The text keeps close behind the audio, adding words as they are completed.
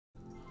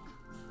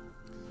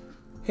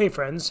Hey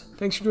friends,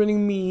 thanks for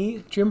joining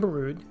me, Jim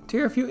Baroud, to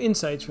hear a few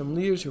insights from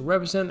leaders who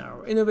represent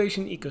our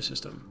innovation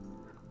ecosystem.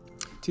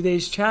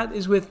 Today's chat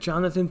is with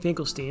Jonathan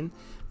Finkelstein,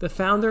 the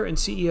founder and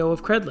CEO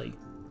of Credly,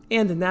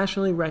 and a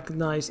nationally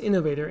recognized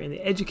innovator in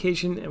the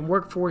education and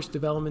workforce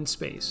development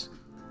space.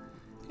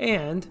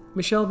 And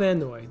Michelle Van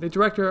Noy, the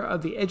director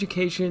of the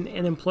Education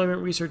and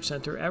Employment Research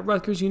Center at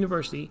Rutgers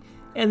University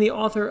and the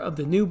author of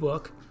the new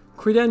book,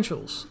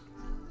 Credentials.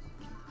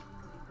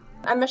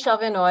 I'm Michelle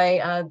Van Noy,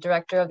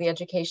 Director of the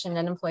Education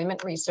and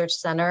Employment Research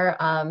Center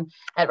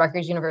at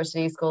Rutgers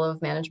University School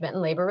of Management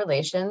and Labor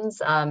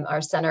Relations.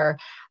 Our center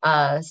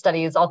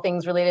studies all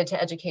things related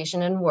to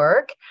education and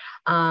work.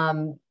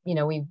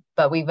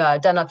 We've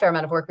done a fair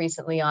amount of work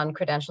recently on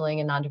credentialing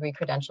and non-degree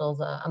credentials,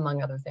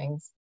 among other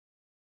things.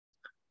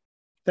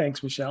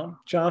 Thanks, Michelle.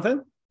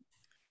 Jonathan?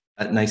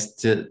 Nice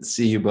to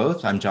see you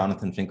both. I'm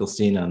Jonathan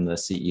Finkelstein. I'm the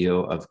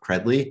CEO of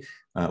Credly,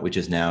 which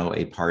is now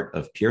a part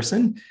of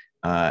Pearson.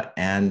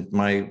 And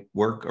my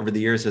work over the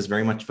years has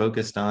very much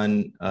focused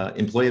on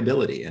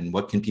employability and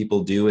what can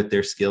people do with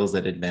their skills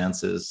that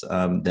advances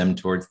them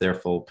towards their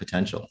full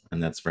potential.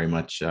 And that's very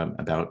much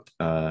about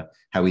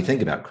how we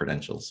think about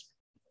credentials.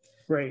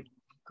 Great.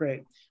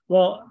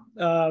 Well,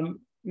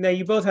 now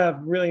you both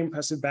have really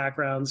impressive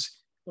backgrounds.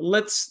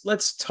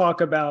 Let's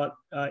talk about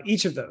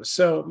each of those.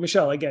 So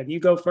Michelle, again, you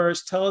go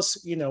first. Tell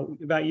us,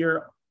 about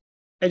your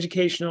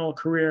educational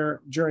career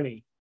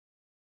journey.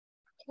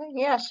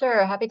 Yeah,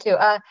 sure. Happy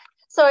to.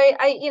 So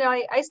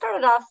I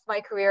started off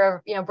my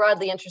career,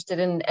 broadly interested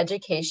in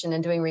education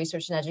and doing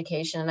research in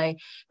education. And I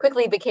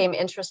quickly became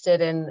interested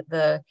in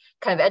the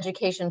kind of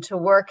education to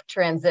work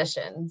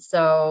transition.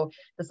 So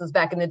this was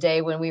back in the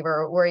day when we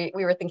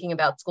were thinking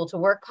about school to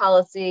work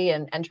policy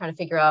and trying to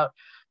figure out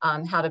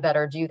how to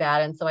better do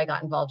that. And so I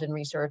got involved in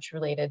research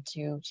related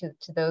to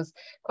those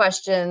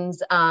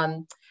questions.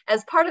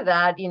 As part of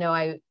that,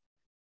 I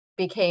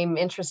became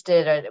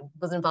interested, I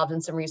was involved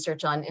in some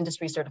research on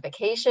industry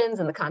certifications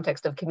in the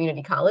context of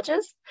community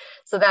colleges.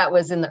 So that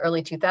was in the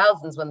early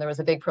 2000s when there was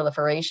a big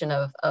proliferation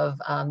of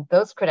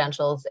those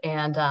credentials.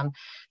 And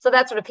so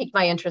that sort of piqued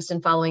my interest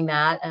in following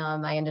that.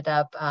 I ended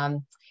up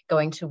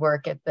going to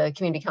work at the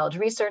Community College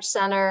Research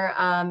Center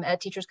at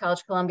Teachers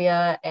College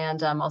Columbia,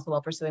 and also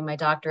while pursuing my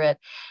doctorate.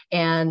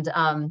 And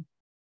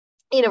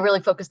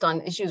really focused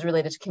on issues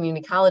related to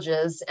community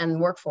colleges and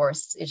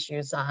workforce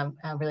issues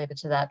related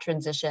to that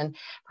transition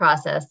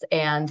process.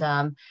 And,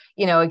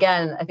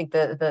 again, I think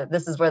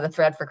this is where the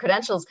thread for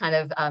credentials kind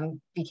of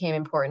became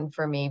important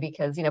for me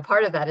because,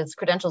 part of that is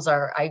credentials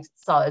I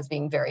saw as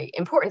being very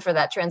important for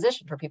that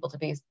transition, for people to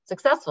be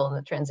successful in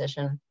the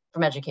transition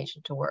from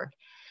education to work.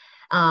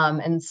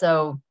 And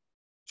so,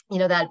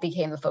 that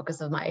became the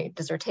focus of my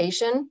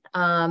dissertation,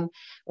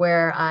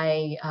 where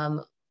I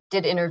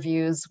did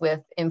interviews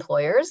with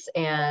employers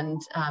and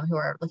who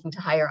are looking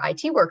to hire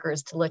IT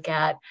workers to look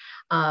at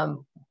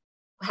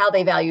how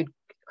they valued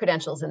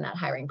credentials in that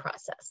hiring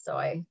process. So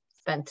I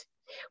spent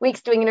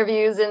weeks doing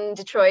interviews in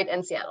Detroit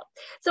and Seattle.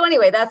 So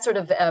anyway, that's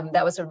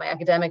that was sort of my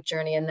academic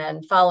journey. And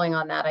then following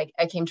on that,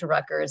 I came to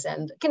Rutgers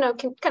and kind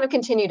of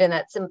continued in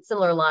that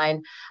similar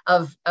line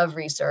of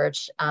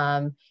research.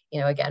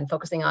 Again,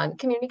 focusing on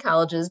community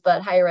colleges,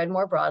 but higher ed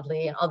more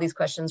broadly, and all these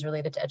questions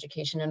related to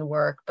education and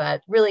work,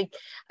 but really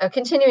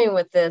continuing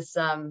with this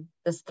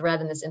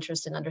thread and this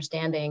interest in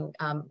understanding,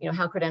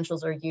 how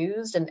credentials are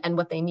used and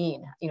what they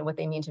mean, what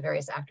they mean to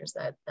various actors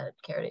that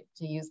care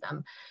to use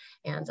them.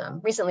 And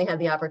recently had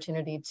the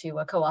opportunity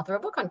to co-author a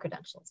book on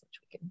credentials, which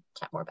we can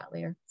chat more about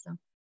later. So.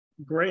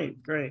 Great.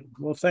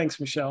 Well, thanks,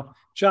 Michelle.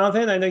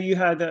 Jonathan, I know you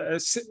had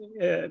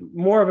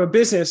more of a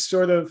business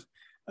sort of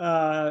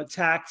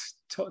tact.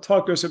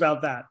 Talk to us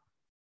about that.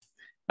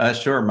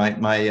 Sure.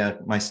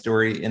 My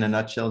story in a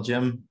nutshell,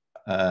 Jim.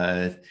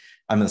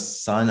 I'm the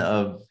son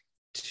of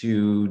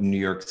two New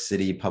York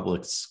City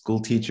public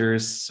school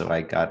teachers, so I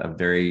got a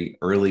very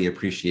early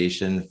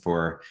appreciation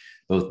for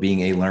both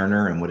being a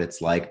learner and what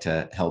it's like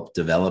to help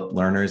develop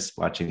learners,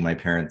 watching my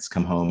parents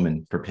come home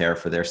and prepare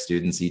for their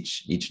students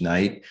each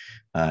night,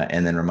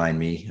 and then remind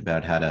me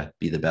about how to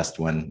be the best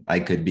one I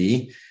could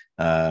be.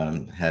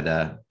 Had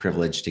a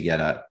privilege to get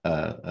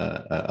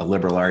a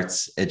liberal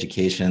arts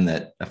education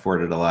that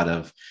afforded a lot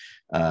of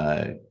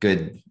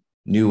good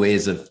new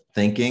ways of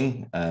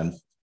thinking.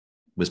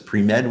 Was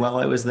pre-med while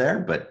I was there,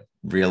 but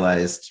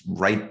realized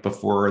right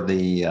before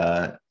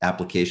the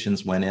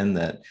applications went in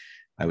that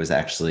I was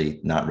actually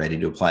not ready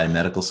to apply to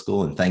medical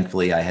school. And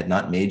thankfully, I had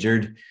not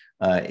majored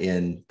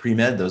in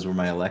pre-med. Those were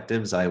my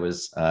electives. I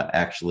was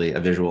actually a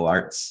visual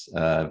arts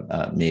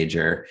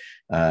major,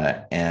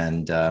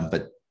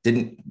 but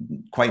didn't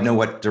quite know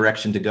what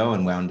direction to go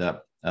and wound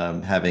up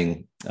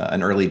having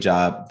an early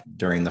job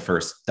during the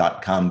first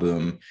 .com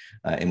boom,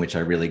 in which I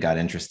really got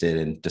interested.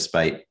 And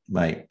despite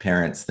my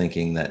parents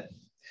thinking that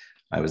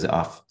I was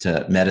off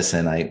to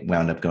medicine, I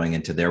wound up going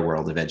into their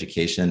world of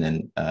education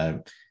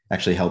and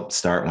actually helped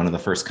start one of the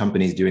first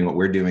companies doing what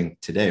we're doing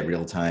today,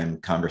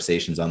 real-time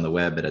conversations on the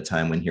web at a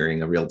time when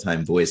hearing a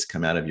real-time voice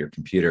come out of your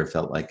computer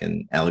felt like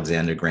an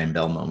Alexander Graham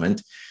Bell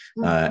moment.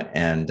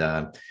 And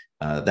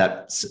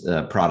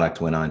That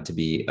product went on to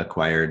be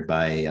acquired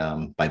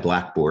by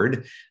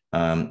Blackboard.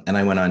 And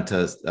I went on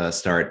to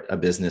start a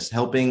business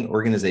helping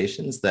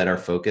organizations that are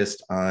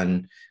focused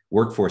on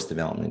workforce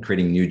development,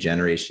 creating new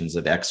generations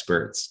of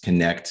experts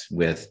connect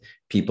with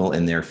people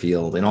in their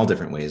field in all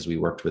different ways. We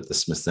worked with the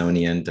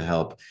Smithsonian to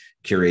help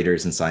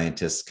curators and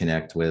scientists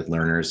connect with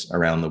learners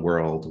around the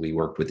world. We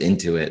worked with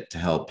Intuit to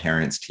help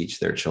parents teach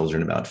their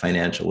children about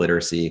financial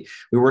literacy.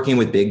 We were working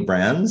with big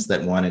brands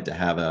that wanted to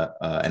have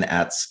an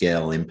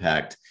at-scale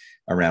impact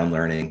around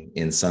learning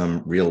in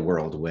some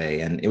real-world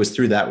way. And it was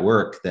through that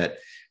work that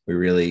we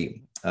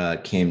really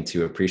came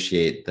to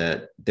appreciate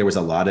that there was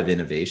a lot of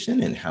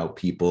innovation in how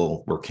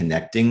people were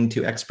connecting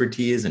to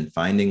expertise and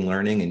finding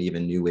learning and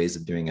even new ways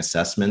of doing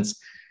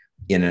assessments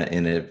in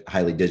a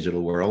highly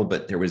digital world,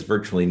 but there was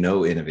virtually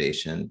no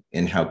innovation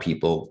in how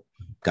people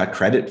got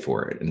credit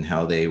for it and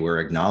how they were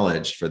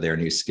acknowledged for their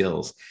new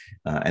skills.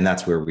 And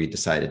that's where we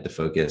decided to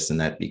focus,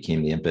 and that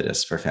became the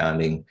impetus for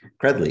founding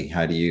Credly.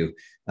 How do you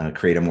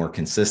create a more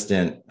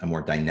consistent, a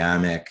more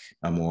dynamic,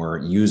 a more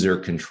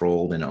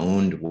user-controlled and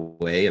owned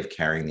way of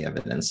carrying the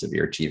evidence of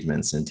your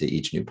achievements into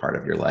each new part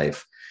of your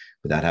life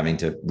without having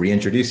to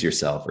reintroduce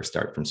yourself or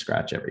start from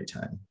scratch every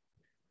time?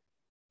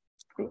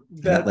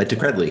 That led to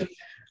Credly.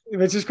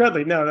 Which is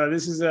Credly. No,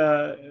 this is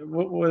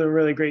what a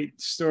really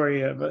great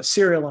story of a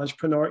serial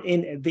entrepreneur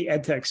in the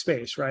edtech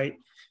space, right?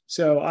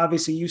 So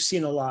obviously you've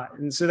seen a lot.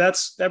 And so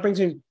that brings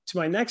me to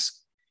my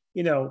next,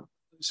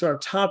 sort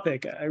of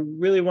topic. I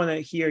really want to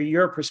hear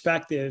your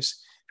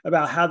perspectives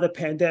about how the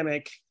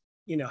pandemic,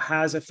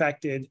 has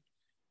affected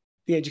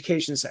the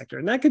education sector.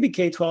 And that could be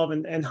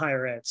K-12 and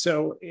higher ed.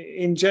 So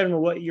in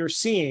general, what you're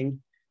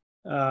seeing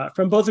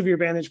from both of your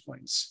vantage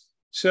points.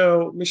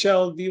 So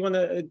Michelle, do you want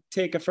to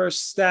take a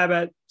first stab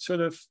at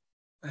sort of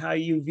how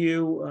you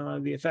view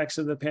the effects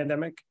of the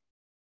pandemic?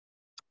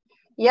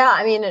 Yeah,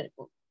 I mean,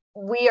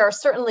 we are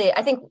certainly,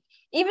 I think,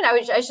 even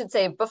I should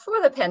say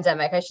before the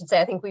pandemic, I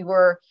think we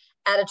were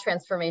at a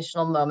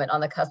transformational moment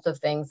on the cusp of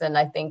things. And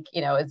I think,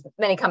 as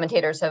many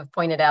commentators have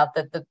pointed out,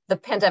 that the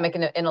pandemic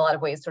in a lot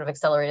of ways sort of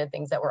accelerated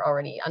things that were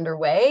already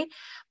underway,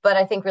 but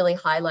I think really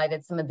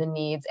highlighted some of the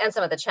needs and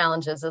some of the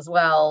challenges as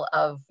well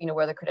of,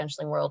 where the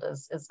credentialing world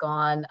is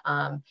gone.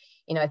 I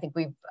think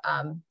we've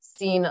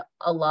seen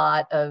a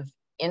lot of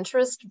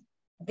interest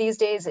these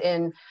days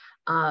in,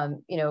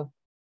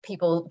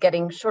 people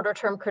getting shorter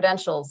term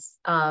credentials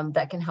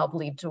that can help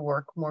lead to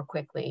work more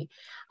quickly.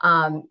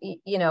 And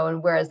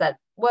whereas that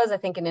was, I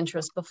think, an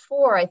interest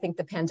before, I think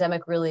the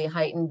pandemic really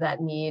heightened that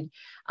need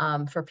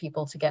for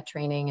people to get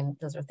training, and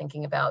those are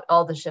thinking about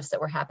all the shifts that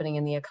were happening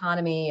in the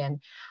economy. And,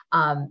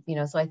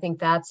 so I think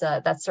that's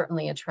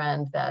certainly a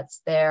trend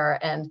that's there.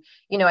 And,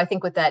 I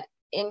think with that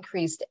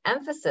increased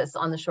emphasis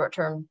on the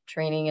short-term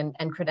training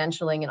and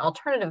credentialing and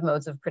alternative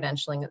modes of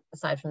credentialing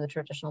aside from the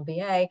traditional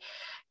BA,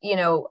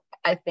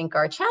 I think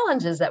our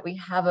challenge is that we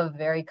have a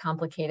very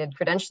complicated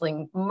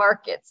credentialing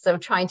market. So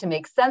trying to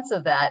make sense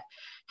of that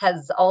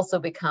has also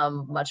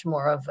become much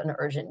more of an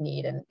urgent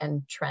need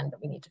and trend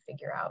that we need to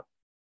figure out.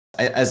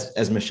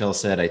 As Michelle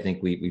said, I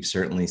think we've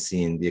certainly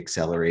seen the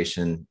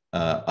acceleration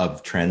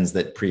of trends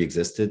that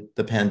pre-existed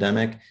the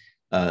pandemic.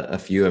 A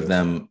few of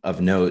them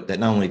of note that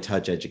not only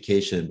touch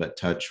education, but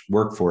touch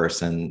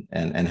workforce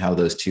and how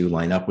those two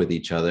line up with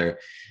each other.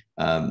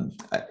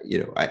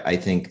 I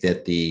think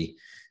that the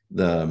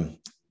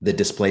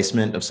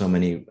displacement of so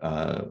many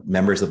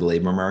members of the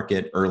labor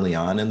market early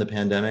on in the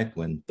pandemic,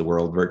 when the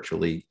world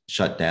virtually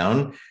shut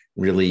down,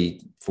 really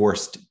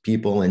forced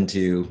people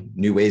into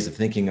new ways of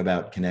thinking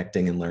about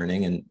connecting and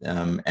learning.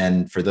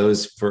 And for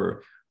those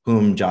for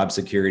whom job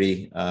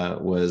security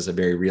was a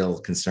very real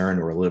concern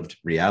or a lived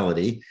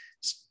reality,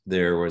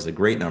 there was a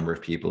great number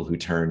of people who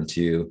turned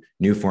to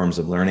new forms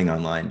of learning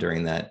online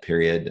during that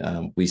period.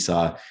 We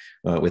saw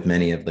with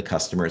many of the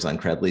customers on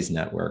Credly's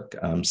network,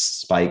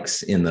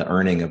 spikes in the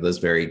earning of those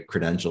very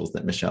credentials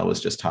that Michelle was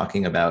just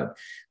talking about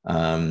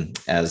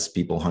as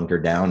people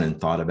hunkered down and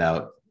thought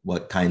about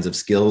what kinds of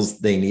skills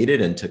they needed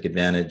and took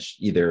advantage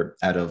either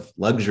out of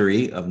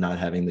luxury of not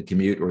having the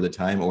commute or the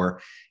time, or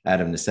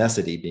out of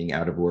necessity, being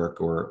out of work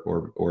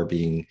or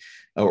being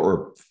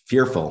or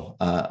fearful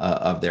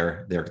of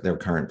their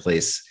current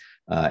place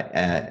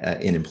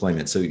in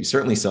employment. So you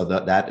certainly saw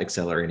that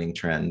accelerating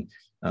trend.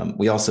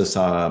 We also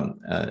saw,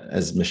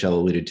 as Michelle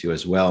alluded to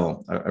as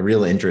well, a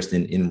real interest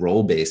in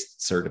role-based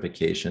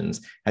certifications.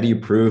 How do you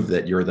prove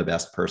that you're the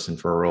best person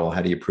for a role?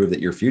 How do you prove that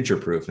you're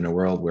future-proof in a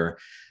world where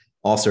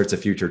all sorts of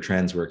future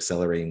trends were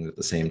accelerating at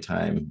the same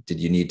time? Did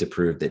you need to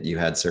prove that you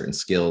had certain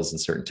skills and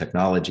certain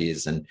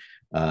technologies? And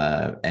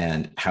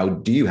how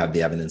do you have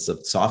the evidence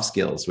of soft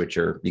skills, which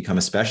are become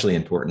especially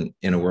important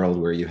in a world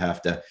where you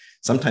have to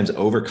sometimes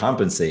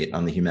overcompensate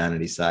on the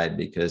humanities side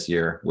because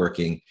you're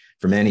working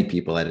for many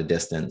people at a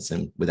distance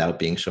and without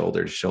being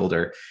shoulder to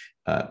shoulder.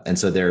 And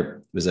so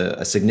there was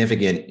a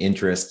significant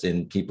interest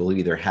in people who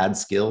either had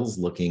skills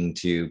looking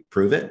to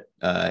prove it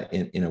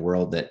in a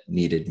world that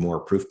needed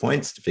more proof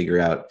points to figure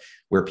out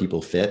where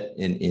people fit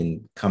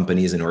in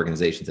companies and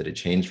organizations that had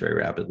changed very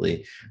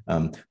rapidly.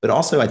 But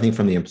also, I think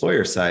from the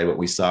employer side, what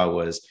we saw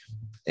was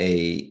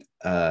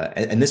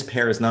and this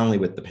pairs not only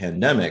with the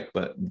pandemic,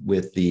 but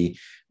with the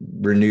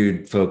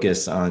renewed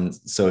focus on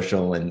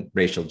social and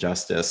racial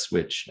justice,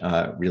 which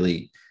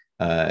really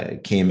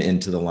came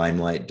into the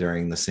limelight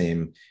during the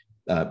same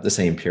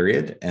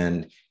period.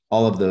 And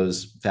all of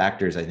those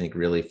factors, I think,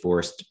 really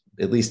forced,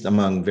 at least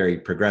among very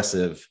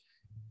progressive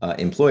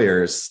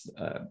employers,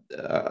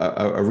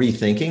 a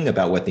rethinking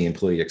about what the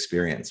employee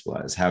experience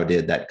was. How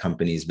did that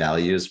company's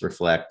values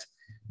reflect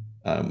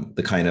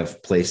the kind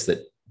of place that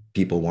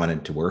people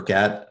wanted to work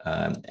at?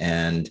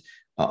 And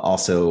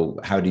also,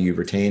 how do you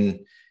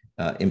retain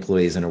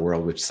employees in a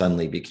world which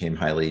suddenly became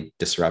highly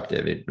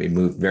disruptive? It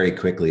moved very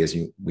quickly, as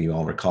we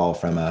all recall,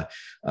 from a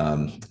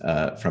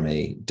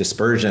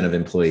dispersion of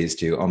employees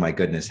to, oh my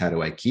goodness, how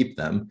do I keep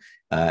them?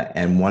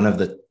 And one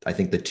of I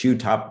think the two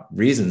top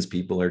reasons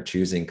people are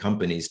choosing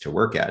companies to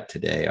work at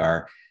today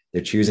are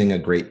they're choosing a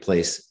great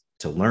place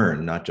to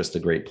learn, not just a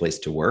great place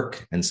to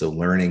work. And so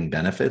learning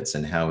benefits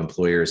and how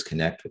employers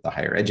connect with the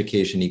higher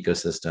education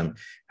ecosystem,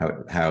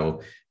 how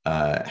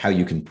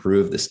you can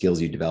prove the skills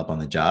you develop on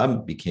the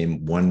job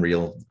became one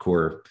real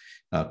core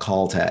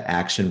call to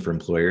action for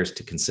employers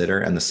to consider.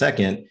 And the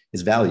second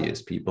is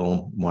values.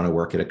 People want to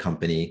work at a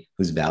company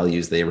whose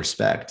values they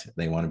respect.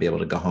 They want to be able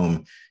to go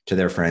home to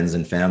their friends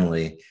and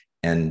family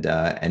and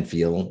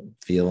feel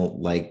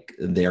like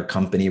their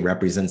company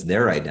represents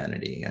their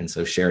identity. And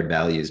so shared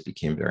values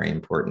became very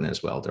important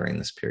as well during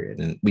this period.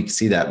 And we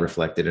see that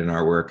reflected in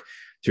our work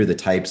through the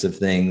types of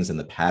things and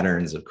the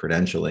patterns of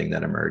credentialing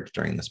that emerged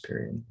during this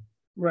period.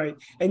 Right.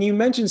 And you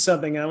mentioned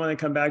something, I want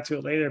to come back to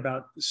it later,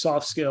 about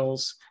soft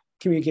skills,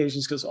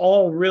 communication skills,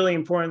 all really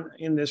important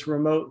in this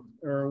remote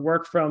or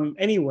work from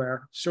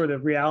anywhere sort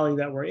of reality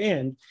that we're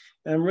in.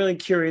 And I'm really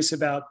curious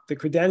about the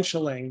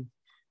credentialing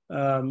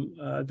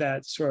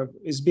that sort of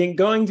is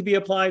going to be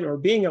applied or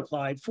being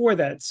applied for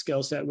that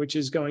skill set, which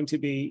is going to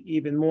be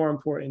even more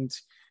important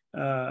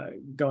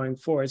going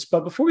forward.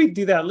 But before we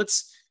do that,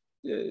 let's,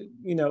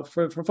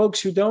 for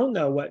folks who don't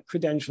know what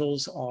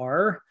credentials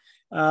are,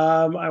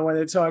 I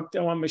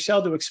want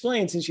Michelle to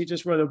explain, since she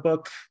just wrote a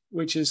book,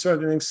 which is sort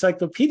of an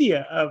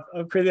encyclopedia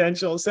of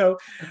credentials. So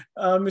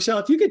Michelle,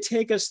 if you could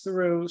take us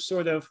through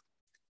sort of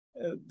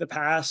the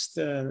past,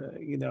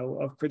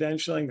 of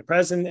credentialing, the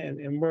present,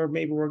 and where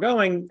maybe we're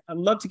going. I'd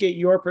love to get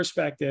your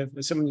perspective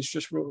as someone who's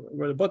just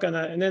wrote a book on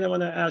that. And then I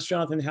want to ask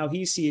Jonathan how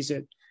he sees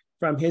it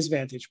from his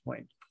vantage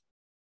point.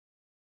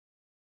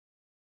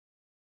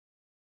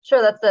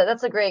 Sure,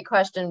 that's a great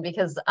question,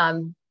 because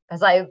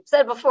as I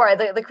said before,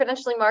 the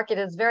credentialing market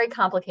is very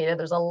complicated.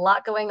 There's a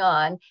lot going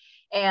on,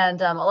 and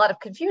a lot of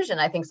confusion,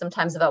 I think,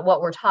 sometimes about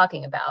what we're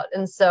talking about.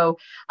 And so,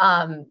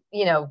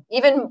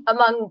 even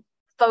among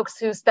folks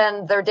who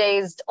spend their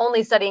days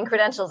only studying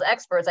credentials,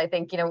 experts, I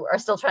think, are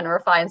still trying to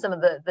refine some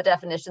of the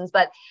definitions.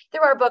 But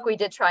through our book, we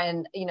did try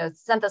and,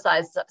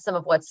 synthesize some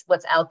of what's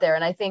out there.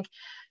 And I think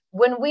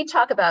when we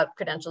talk about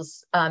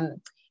credentials,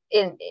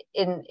 in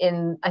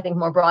I think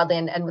more broadly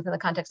and within the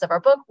context of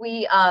our book,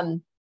 we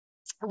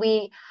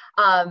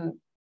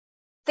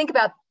think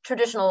about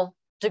traditional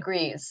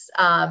degrees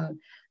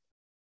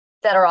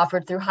that are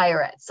offered through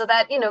higher ed. So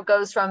that,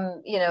 goes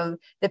from, the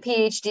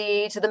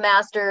PhD to the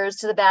master's,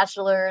 to the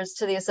bachelor's,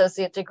 to the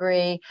associate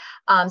degree.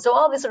 So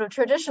all these sort of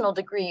traditional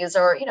degrees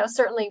are,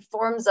 certainly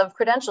forms of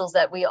credentials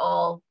that we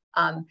all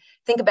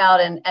think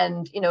about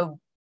and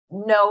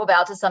know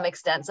about to some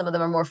extent. Some of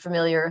them are more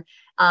familiar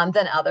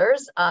than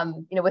others.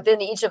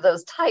 Within each of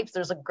those types,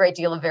 there's a great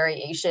deal of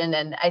variation.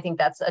 And I think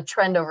that's a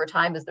trend over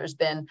time, as there's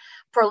been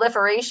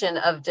proliferation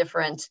of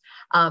different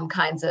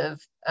kinds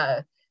of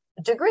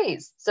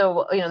degrees.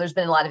 So, there's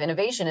been a lot of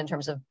innovation in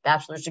terms of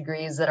bachelor's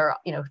degrees that are,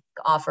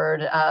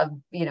 offered,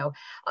 on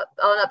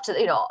up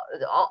to,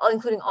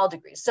 including all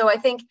degrees. So I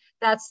think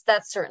that's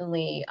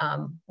certainly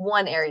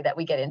one area that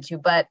we get into.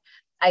 But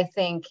I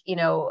think,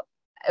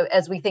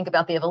 as we think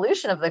about the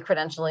evolution of the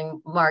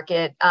credentialing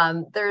market,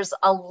 there's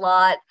a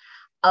lot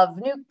of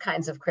new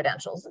kinds of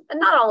credentials, and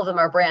not all of them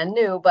are brand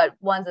new, but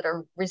ones that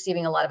are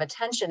receiving a lot of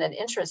attention and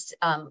interest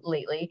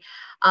lately.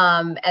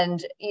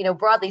 And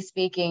broadly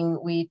speaking,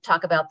 we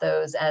talk about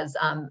those as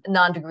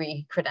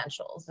non-degree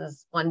credentials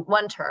is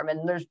one term,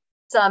 and there's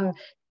some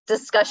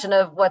discussion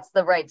of what's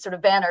the right sort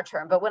of banner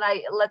term. But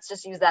let's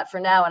just use that for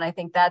now, and I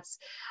think that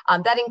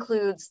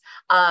includes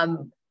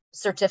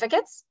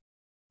certificates.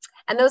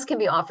 And those can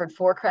be offered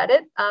for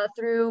credit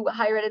through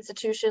higher ed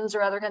institutions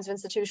or other kinds of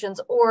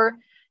institutions, or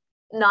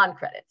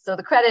non-credit. So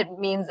the credit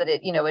means that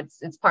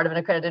it's part of an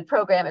accredited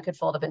program. It could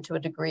fold up into a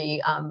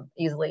degree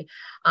easily.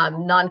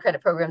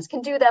 Non-credit programs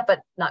can do that,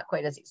 but not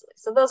quite as easily.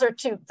 So those are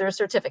they're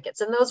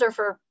certificates, and those are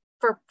for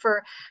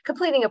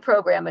completing a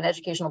program, an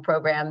educational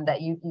program that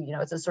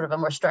it's a sort of a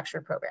more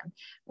structured program.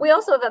 We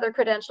also have other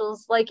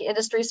credentials like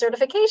industry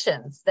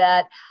certifications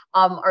that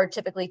are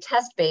typically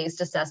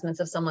test-based assessments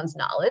of someone's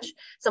knowledge.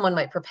 Someone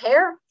might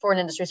prepare for an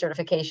industry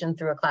certification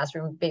through a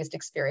classroom-based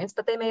experience,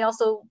 but they may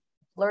also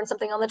learn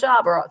something on the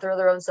job or through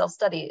their own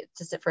self-study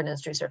to sit for an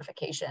industry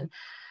certification.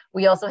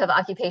 We also have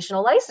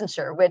occupational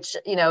licensure, which,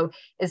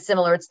 is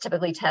similar. It's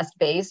typically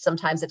test-based.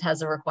 Sometimes it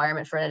has a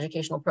requirement for an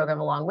educational program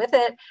along with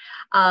it.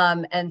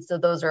 And so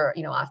those are,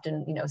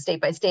 often,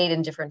 state by state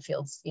in different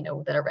fields,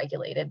 that are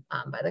regulated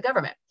by the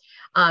government.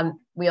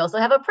 We also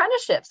have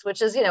apprenticeships,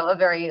 which is, a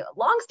very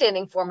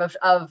longstanding form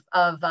of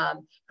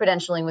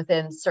credentialing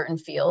within certain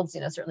fields.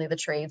 Certainly the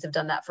trades have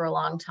done that for a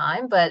long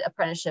time, but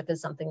apprenticeship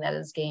is something that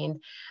has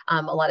gained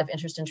a lot of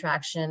interest and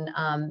traction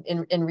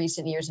in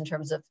recent years in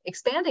terms of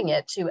expanding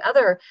it to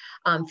other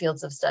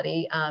fields of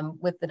study,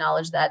 with the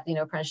knowledge that,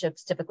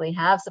 apprenticeships typically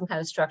have some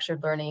kind of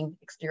structured learning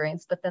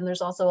experience, but then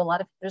there's also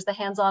there's the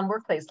hands-on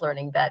workplace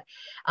learning that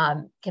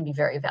can be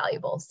very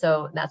valuable.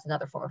 So that's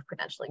another form of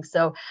credentialing.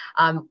 So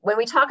when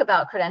we talk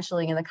about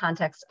credentialing in the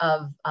context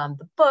of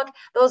the book,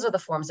 those are the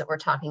forms that we're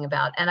talking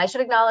about. And I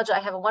should acknowledge I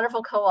have a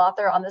wonderful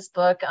co-author on this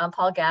book,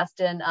 Paul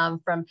Gaston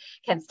from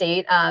Kent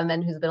State,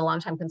 and who's been a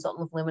longtime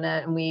consultant with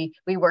Lumina. And we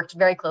worked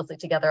very closely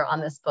together on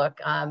this book,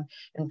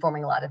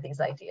 informing a lot of these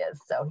ideas.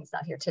 So he's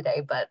not here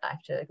today, but I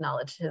have to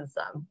acknowledge his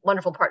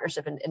wonderful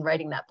partnership in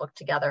writing that book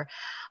together.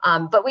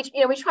 But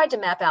we tried to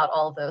map out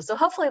all of those. So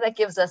hopefully that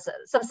gives us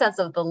some sense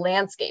of the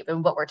landscape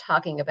and what we're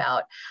talking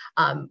about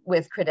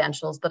with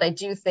credentials. But I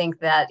do think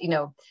that,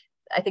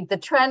 I think the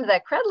trend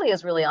that Credly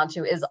is really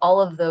onto is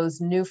all of those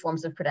new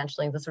forms of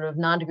credentialing, the sort of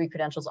non-degree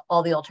credentials,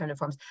 all the alternative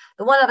forms.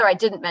 The one other I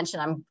didn't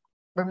mention,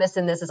 we're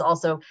missing this, is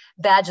also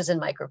badges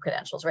and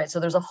micro-credentials, right? So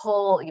there's a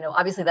whole,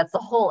 obviously that's the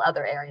whole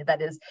other area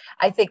that is,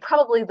 I think,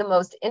 probably the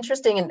most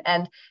interesting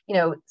and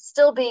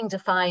still being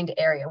defined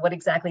area. What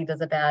exactly does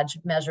a badge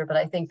measure? But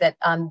I think that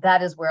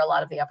that is where a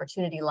lot of the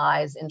opportunity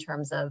lies in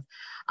terms of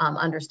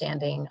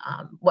understanding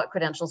what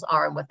credentials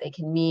are and what they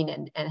can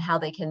mean and how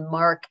they can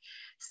mark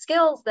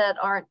skills that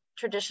aren't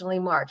traditionally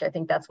marked. I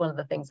think that's one of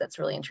the things that's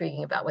really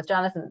intriguing about what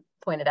Jonathan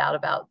pointed out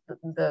about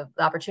the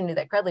opportunity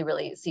that Credly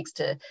really seeks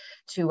to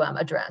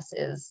address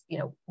is,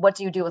 what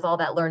do you do with all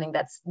that learning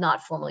that's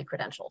not formally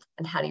credentialed,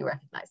 and how do you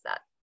recognize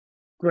that?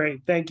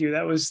 Great, thank you.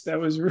 That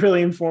was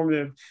really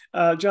informative.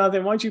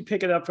 Jonathan, why don't you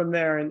pick it up from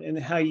there and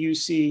how you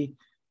see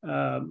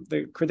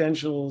the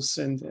credentials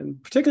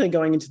and particularly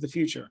going into the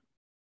future?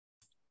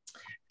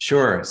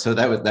 Sure. So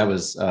that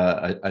was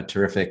a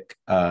terrific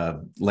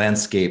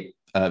landscape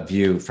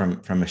view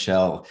from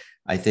Michelle.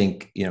 I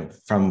think,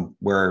 from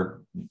where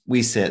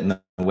we sit and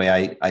the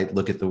way I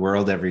look at the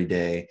world every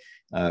day,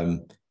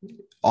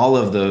 all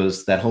of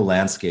that whole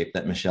landscape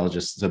that Michelle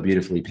just so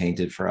beautifully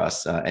painted for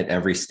us at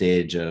every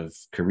stage of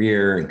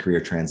career and career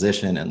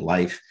transition and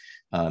life.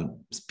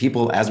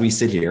 People, as we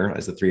sit here,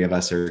 as the three of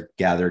us are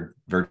gathered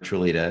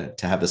virtually to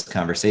have this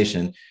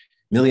conversation,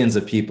 millions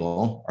of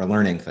people are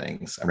learning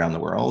things around the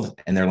world,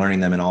 and they're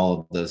learning them in all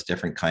of those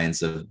different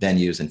kinds of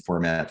venues and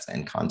formats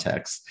and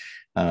contexts.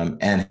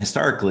 And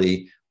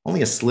historically,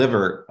 only a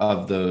sliver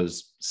of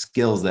those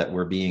skills that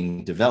were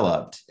being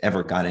developed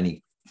ever got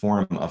any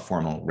form of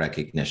formal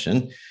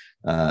recognition.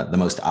 The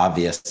most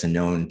obvious and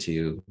known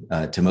to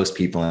most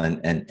people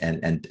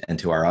and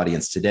to our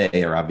audience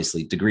today are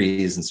obviously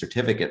degrees and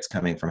certificates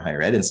coming from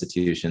higher ed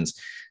institutions.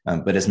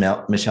 But as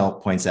Michelle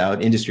points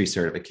out, industry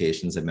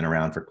certifications have been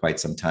around for quite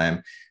some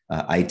time.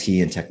 IT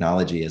and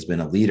technology has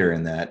been a leader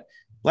in that,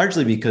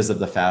 largely because of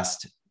the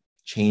fast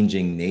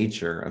changing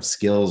nature of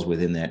skills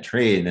within that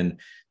trade and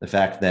the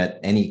fact that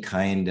any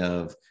kind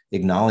of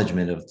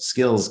acknowledgement of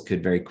skills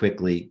could very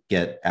quickly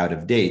get out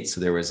of date. So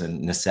there was a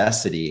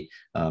necessity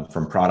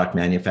from product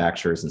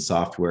manufacturers and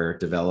software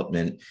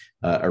development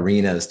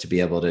arenas to be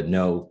able to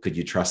know, could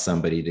you trust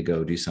somebody to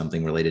go do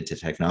something related to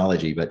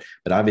technology? But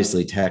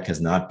obviously tech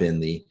has not been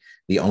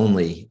the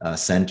only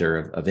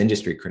center of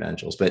industry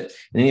credentials. But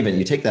in any event,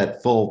 you take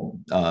that full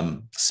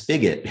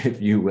spigot,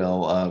 if you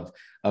will,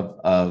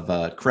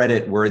 of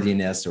credit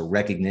worthiness or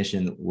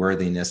recognition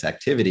worthiness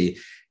activity,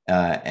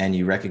 and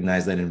you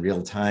recognize that in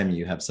real time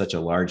you have such a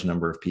large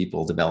number of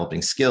people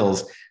developing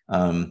skills.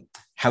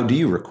 How do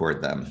you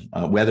record them?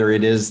 Whether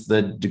it is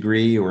the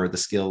degree or the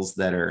skills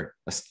that are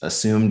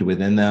assumed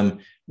within them,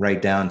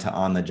 right down to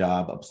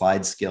on-the-job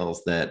applied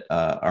skills that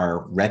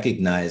are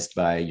recognized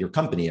by your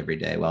company every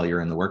day while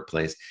you're in the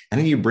workplace. And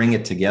then you bring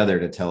it together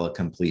to tell a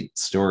complete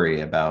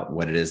story about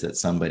what it is that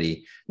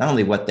somebody, not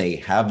only what they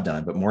have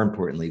done, but more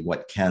importantly,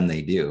 what can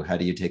they do? How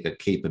do you take a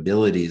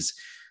capabilities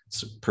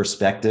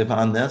perspective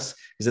on this?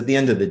 Because at the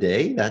end of the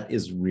day, that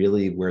is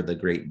really where the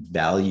great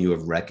value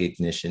of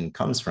recognition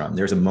comes from.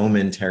 There's a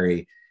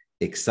momentary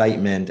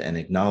excitement and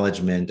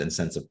acknowledgement and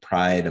sense of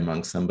pride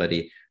among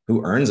somebody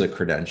who earns a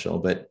credential,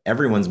 but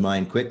everyone's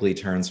mind quickly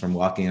turns from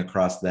walking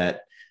across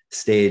that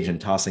stage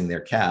and tossing their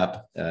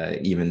cap,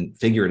 even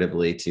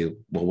figuratively, to,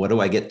 well, what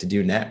do I get to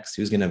do next?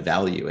 Who's going to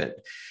value it?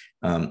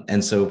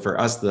 And so for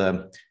us,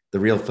 the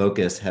real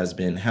focus has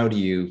been, how do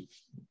you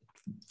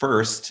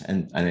first,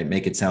 and I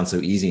make it sound so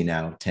easy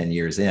now, 10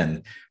 years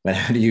in, but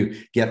how do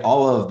you get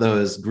all of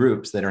those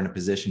groups that are in a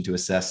position to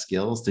assess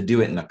skills to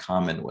do it in a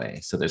common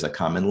way? So there's a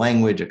common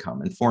language, a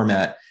common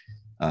format,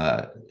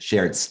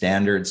 shared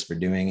standards for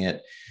doing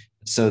it,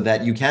 so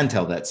that you can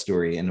tell that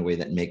story in a way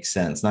that makes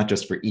sense, not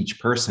just for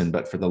each person,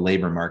 but for the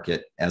labor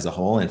market as a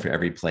whole and for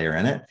every player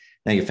in it.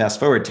 Now you fast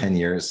forward 10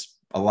 years,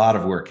 a lot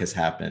of work has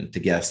happened to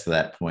get us to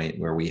that point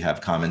where we have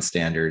common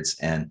standards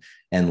and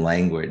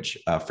language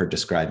for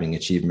describing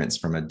achievements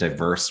from a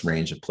diverse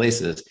range of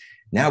places.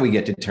 Now we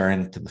get to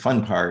turn to the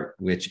fun part,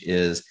 which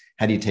is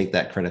how do you take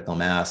that critical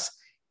mass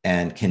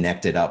and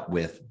connect it up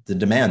with the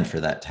demand for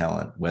that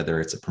talent, whether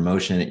it's a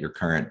promotion at your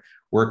current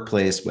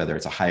workplace, whether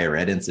it's a higher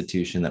ed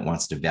institution that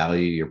wants to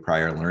value your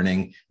prior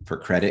learning for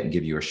credit and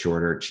give you a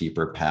shorter,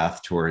 cheaper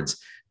path towards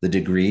the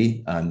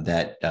degree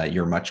that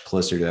you're much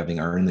closer to having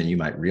earned than you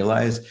might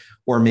realize.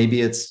 Or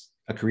maybe it's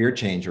a career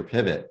change or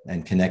pivot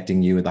and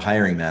connecting you with a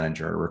hiring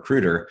manager or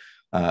recruiter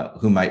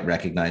who might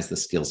recognize the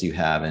skills you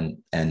have and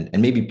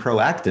maybe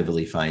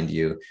proactively find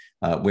you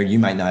where you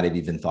might not have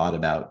even thought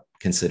about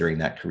considering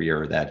that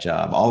career or that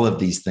job. All of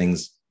these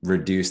things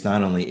reduce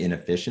not only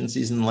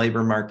inefficiencies in the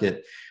labor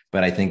market,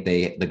 but I think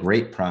the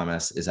great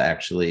promise is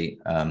actually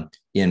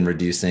in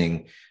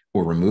reducing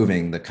or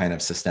removing the kind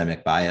of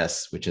systemic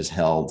bias which has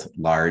held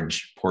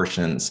large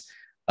portions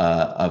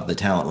of the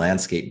talent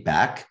landscape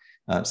back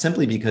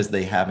simply because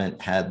they haven't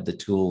had the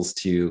tools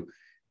to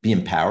be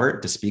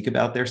empowered to speak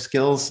about their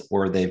skills,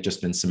 or they've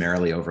just been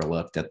summarily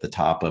overlooked at the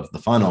top of the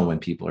funnel when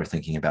people are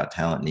thinking about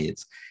talent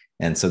needs.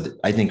 And so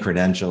I think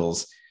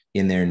credentials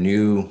in their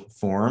new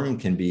form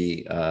can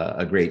be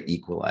a great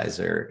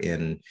equalizer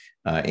in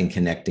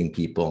connecting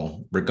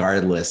people,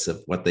 regardless of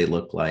what they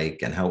look like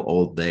and how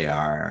old they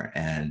are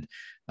and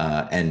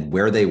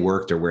where they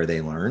worked or where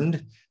they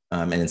learned,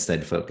 and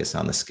instead focus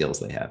on the skills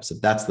they have. So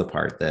that's the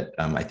part that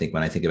I think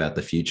when I think about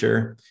the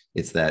future,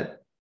 it's that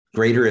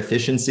greater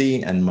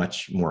efficiency and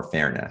much more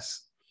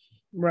fairness.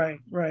 Right.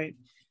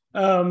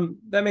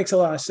 That makes a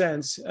lot of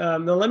sense. Now,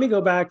 let me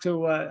go back to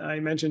what I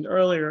mentioned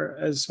earlier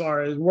as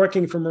far as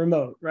working from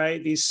remote,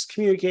 right? These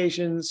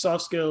communications,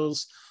 soft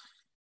skills,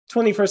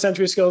 21st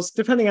century skills,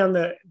 depending on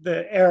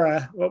the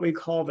era, what we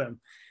call them.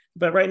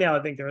 But right now,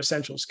 I think they're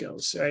essential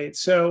skills, right?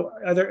 So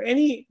are there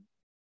any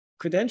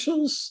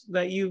credentials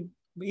that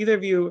either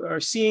of you are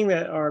seeing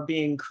that are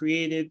being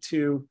created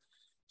to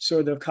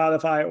sort of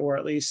codify or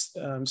at least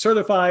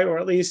certify or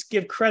at least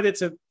give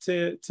credit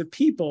to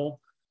people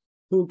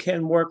who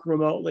can work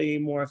remotely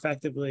more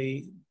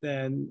effectively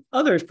than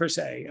others per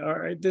se,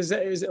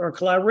 or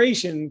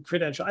collaboration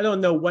credential? I don't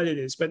know what it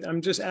is, but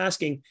I'm just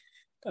asking,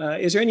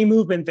 is there any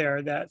movement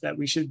there that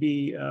we should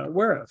be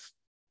aware of?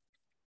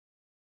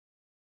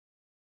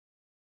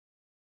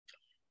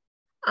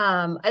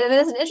 I mean,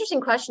 it's an interesting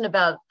question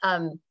about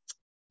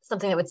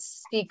something that would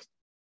speak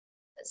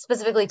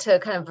specifically to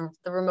kind of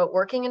the remote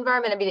working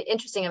environment. I mean,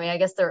 interesting. I mean, I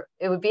guess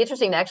it would be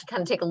interesting to actually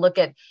kind of take a look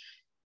at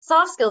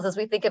soft skills as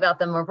we think about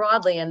them more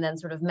broadly, and then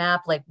sort of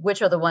map like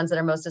which are the ones that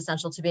are most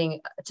essential to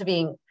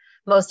being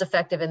most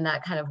effective in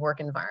that kind of work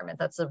environment.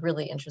 That's a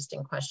really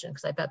interesting question,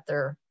 because I bet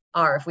there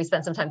are. If we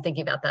spend some time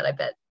thinking about that, I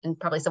bet, and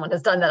probably someone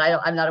has done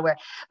that. I'm not aware,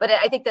 but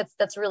I think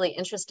that's really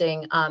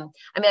interesting. I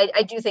mean,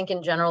 I do think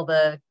in general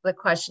the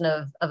question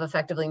of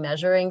effectively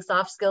measuring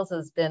soft skills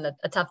has been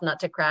a tough nut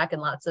to crack,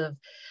 and lots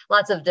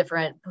of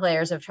different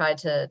players have tried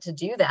to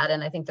do that.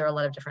 And I think there are a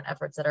lot of different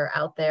efforts that are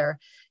out there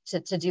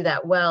to do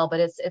that well.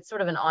 But it's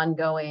sort of an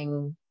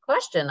ongoing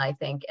question, I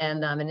think,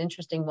 and an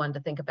interesting one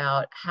to think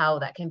about how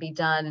that can be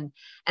done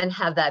and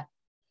have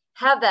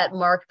that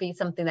mark be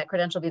something, that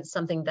credential be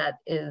something that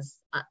is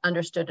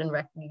understood and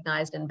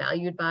recognized and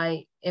valued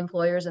by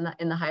employers in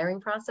the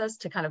hiring process,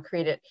 to kind of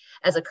create it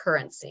as a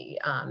currency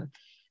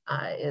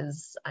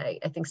is, I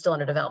think, still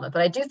under development.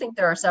 But I do think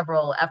there are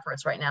several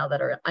efforts right now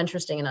that are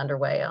interesting and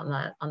underway on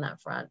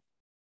that front.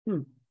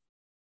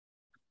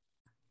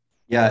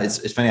 Yeah,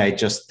 it's funny. I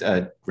just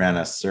ran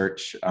a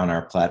search on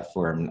our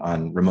platform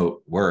on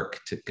remote work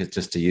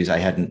just to use. I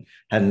hadn't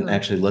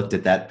actually looked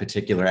at that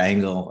particular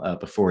angle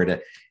before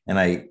it, and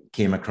I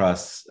came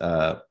across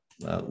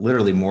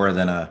literally more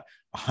than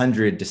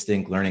 100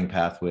 distinct learning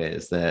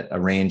pathways that a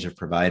range of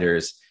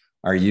providers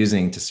are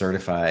using to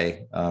certify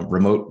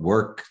remote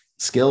work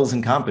skills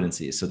and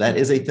competencies. So that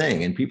is a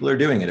thing, and people are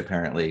doing it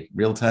apparently.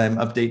 Real-time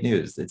update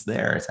news, it's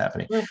there, it's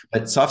happening.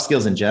 But soft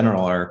skills in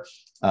general are,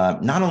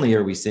 not only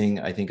are we seeing,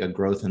 I think, a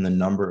growth in the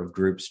number of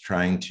groups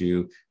trying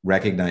to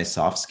recognize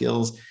soft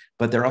skills,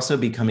 but they're also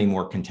becoming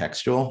more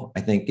contextual.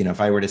 I think,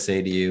 if I were to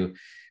say to you,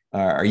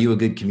 are you a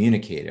good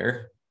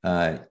communicator?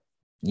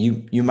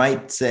 You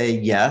might say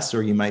yes,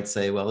 or you might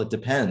say, well, it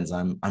depends.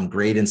 I'm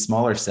great in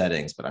smaller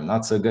settings, but I'm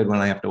not so good when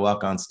I have to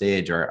walk on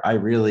stage, or I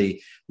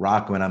really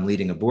rock when I'm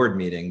leading a board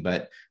meeting,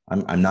 but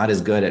I'm not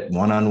as good at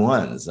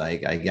one-on-ones. I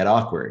get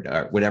awkward,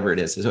 or whatever it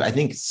is. So I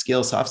think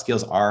soft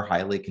skills are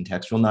highly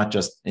contextual, not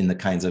just in the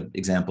kinds of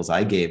examples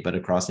I gave, but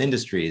across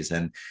industries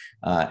and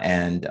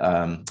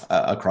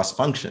across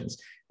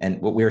functions. And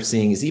what we're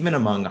seeing is even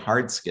among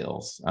hard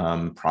skills,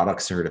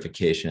 product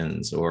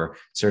certifications or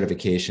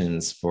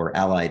certifications for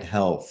allied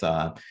health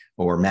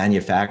or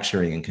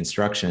manufacturing and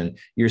construction,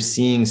 you're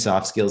seeing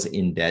soft skills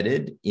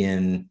embedded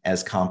in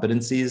as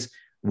competencies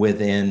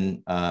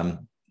within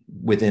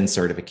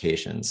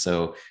certifications.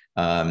 So,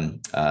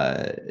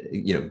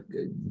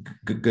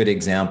 good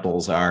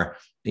examples are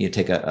you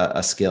take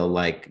a skill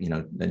like,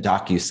 a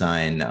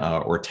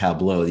DocuSign or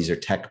Tableau. These are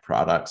tech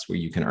products where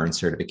you can earn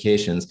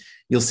certifications.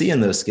 You'll see in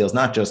those skills,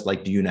 not just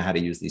like, do you know how to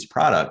use these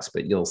products,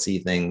 but you'll see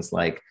things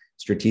like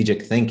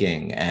strategic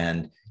thinking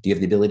and do you have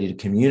the ability to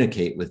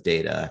communicate with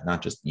data,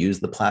 not just use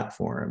the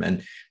platform.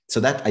 And so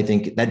that, I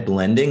think that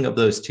blending of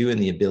those two and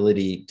the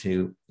ability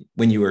to,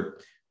 when you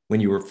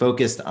were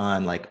focused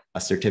on like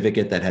a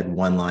certificate that had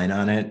one line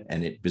on it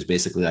and it was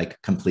basically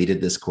like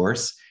completed this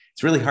course,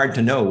 it's really hard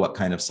to know what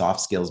kind of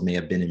soft skills may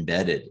have been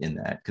embedded in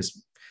that,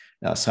 because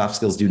soft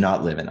skills do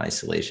not live in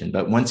isolation.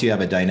 But once you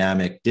have a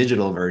dynamic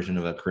digital version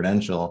of a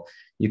credential,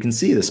 you can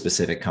see the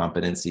specific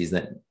competencies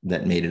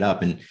that made it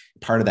up. And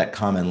part of that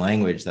common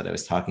language that I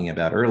was talking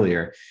about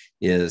earlier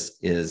is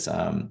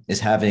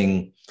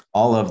having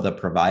all of the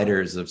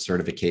providers of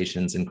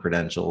certifications and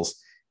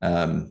credentials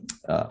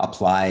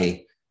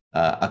apply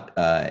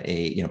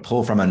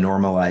pull from a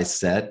normalized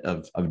set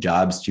of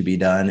jobs to be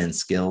done and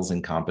skills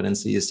and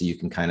competencies, so you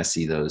can kind of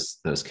see those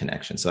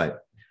connections. So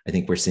I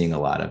think we're seeing a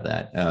lot of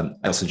that.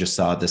 I also just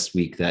saw this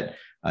week that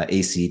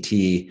ACT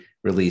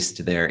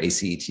released their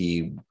ACT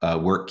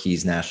Work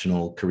Keys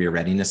National Career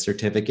Readiness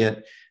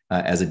Certificate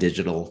as a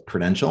digital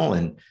credential,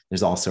 and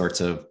there's all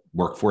sorts of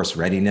workforce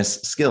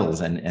readiness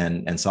skills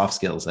and soft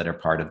skills that are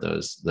part of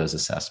those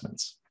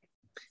assessments.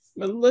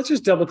 But let's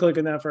just double click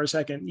on that for a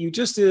second. You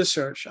just did a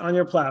search on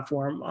your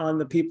platform on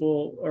the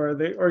people or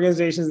the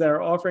organizations that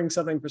are offering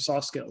something for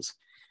soft skills.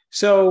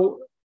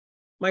 So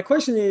my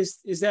question is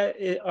that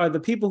are the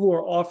people who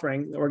are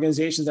offering, the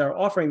organizations that are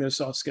offering those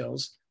soft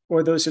skills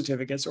or those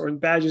certificates or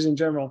badges in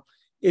general,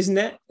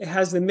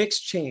 has the mix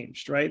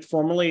changed, right?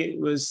 Formerly, it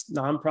was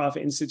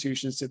nonprofit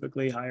institutions,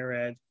 typically higher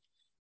ed,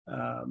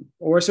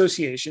 or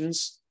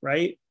associations,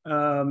 right?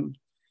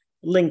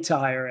 Linked to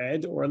higher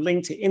ed or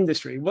linked to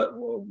industry. What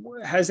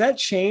has that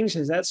changed?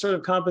 Has that sort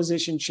of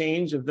composition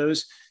changed of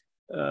those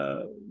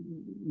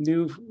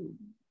new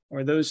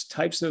or those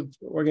types of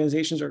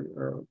organizations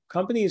or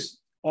companies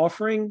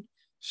offering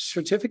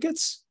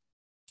certificates?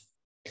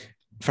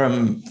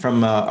 From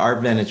our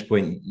vantage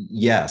point,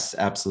 yes,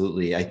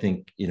 absolutely. I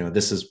think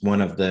this is one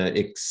of the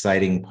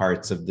exciting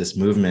parts of this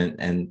movement,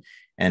 and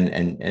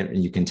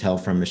you can tell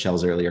from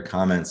Michelle's earlier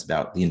comments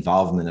about the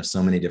involvement of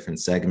so many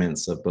different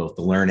segments of both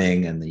the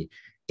learning and the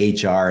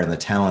HR and the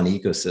talent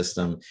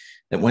ecosystem,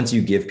 that once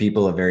you give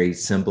people a very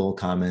simple,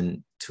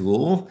 common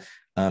tool,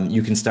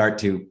 you can start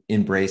to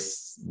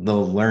embrace the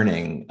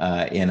learning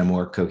in a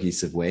more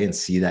cohesive way and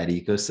see that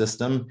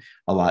ecosystem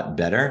a lot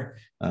better.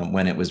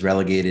 When it was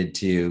relegated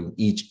to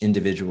each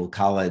individual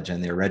college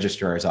and their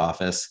registrar's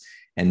office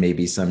and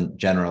maybe some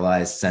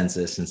generalized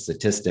census and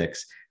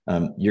statistics,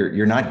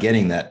 you're not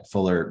getting that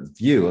fuller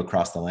view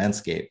across the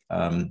landscape.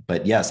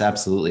 But yes,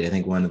 absolutely. I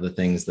think one of the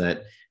things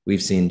that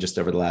we've seen just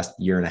over the last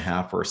year and a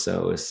half or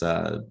so is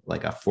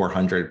like a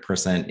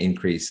 400%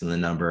 increase in the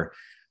number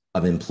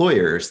of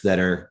employers that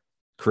are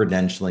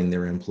credentialing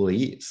their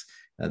employees.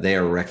 They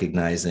are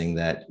recognizing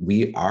that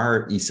we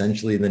are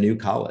essentially the new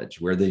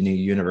college. We're the new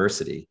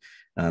university.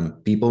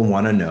 People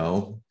want to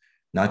know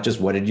not just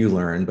what did you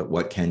learn, but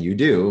what can you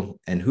do?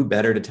 And who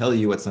better to tell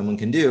you what someone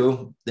can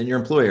do than your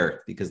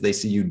employer, because they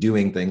see you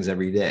doing things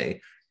every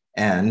day.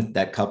 And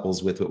that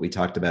couples with what we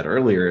talked about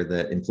earlier,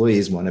 that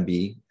employees want to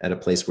be at a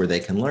place where they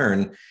can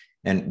learn.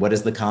 And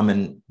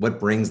what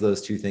brings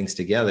those two things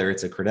together?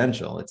 It's a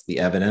credential. It's the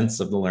evidence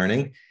of the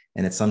learning,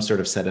 and it's some sort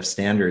of set of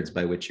standards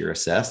by which you're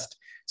assessed.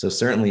 So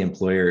certainly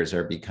employers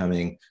are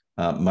becoming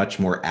much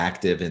more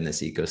active in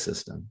this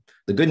ecosystem.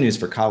 The good news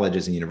for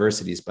colleges and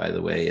universities, by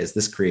the way, is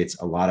this creates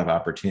a lot of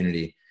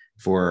opportunity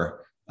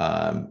for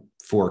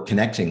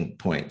connecting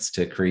points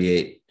to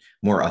create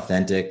more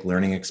authentic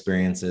learning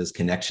experiences,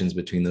 connections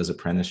between those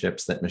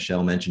apprenticeships that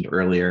Michelle mentioned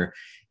earlier,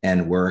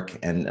 and work,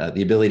 and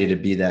the ability to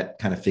be that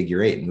kind of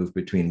figure eight, move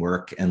between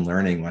work and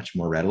learning much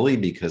more readily,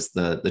 because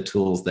the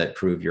tools that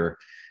prove your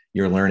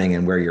learning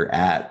and where you're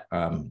at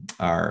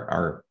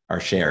are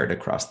shared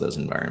across those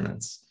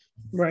environments.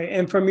 Right.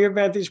 And from your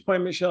vantage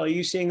point, Michelle, are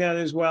you seeing that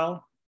as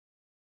well?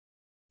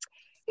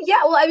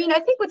 Yeah, well, I mean, I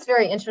think what's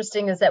very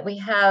interesting is that we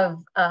have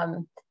a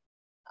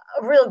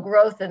real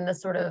growth in the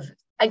sort of,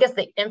 I guess,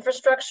 the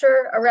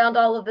infrastructure around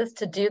all of this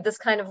to do this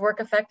kind of work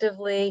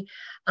effectively.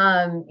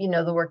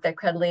 The work that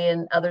Credly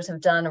and others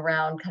have done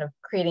around kind of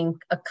creating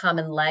a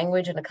common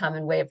language and a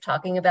common way of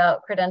talking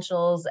about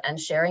credentials and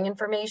sharing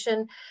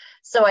information.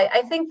 So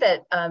I think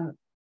that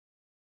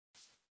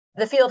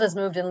the field has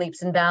moved in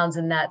leaps and bounds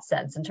in that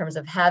sense, in terms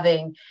of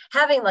having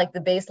like the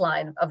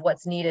baseline of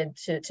what's needed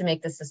to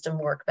make the system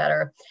work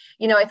better.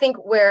 I think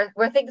where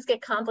things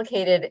get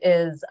complicated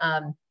is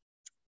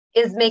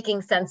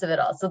making sense of it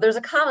all. So there's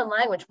a common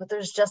language, but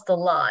there's just a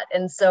lot.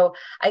 And so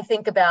I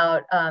think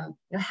about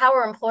how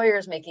are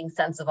employers making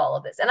sense of all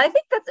of this? And I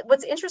think that's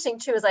what's interesting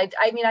too, is I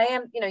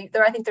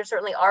think there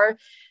certainly are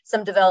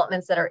some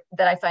developments that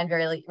I find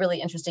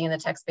really interesting in the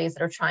tech space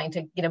that are trying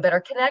to, better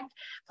connect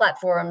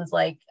platforms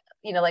like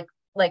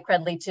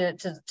Credly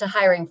to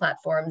hiring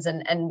platforms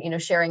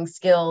and sharing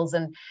skills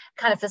and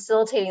kind of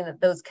facilitating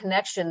those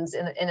connections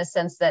in a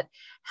sense that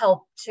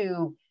help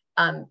to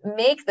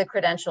make the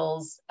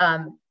credentials,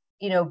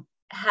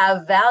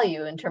 have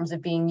value in terms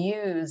of being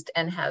used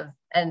and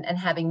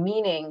having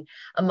meaning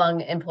among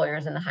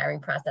employers in the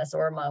hiring process,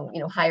 or among,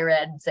 higher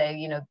ed,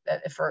 say,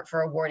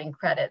 for awarding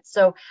credit.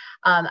 So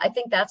I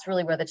think that's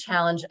really where the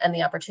challenge and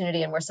the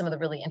opportunity, and where some of the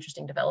really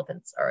interesting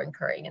developments are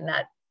occurring. And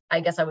that,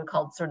 I guess I would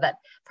call sort of that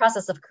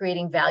process of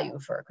creating value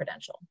for a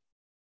credential.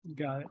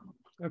 Got it.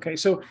 Okay,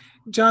 so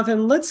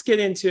Jonathan, let's get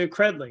into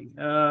Credly.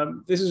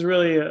 This is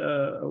really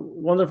a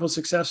wonderful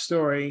success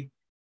story,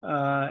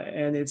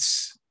 and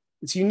it's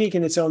unique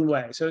in its own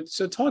way. So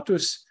talk to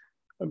us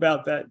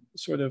about that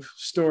sort of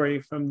story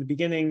from the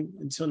beginning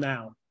until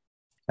now.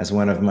 As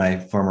one of my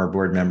former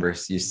board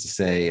members used to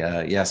say,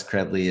 yes,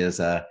 Credly is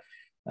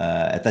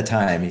at the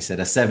time, he said,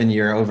 a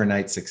 7-year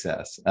overnight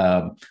success.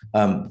 But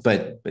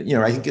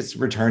I think it's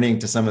returning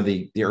to some of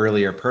the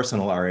earlier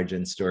personal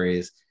origin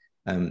stories.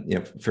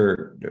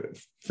 For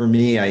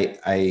me,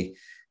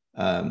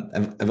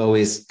 I've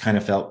always kind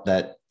of felt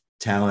that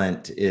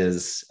talent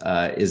is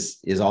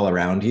all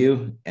around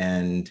you,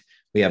 and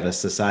we have a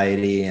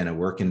society and a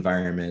work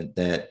environment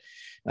that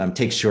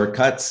takes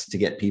shortcuts to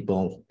get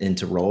people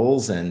into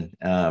roles, and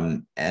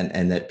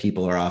that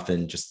people are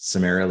often just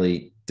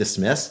summarily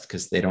dismissed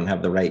because they don't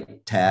have the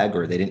right tag,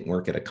 or they didn't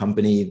work at a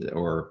company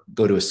or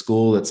go to a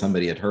school that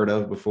somebody had heard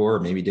of before, or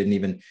maybe didn't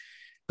even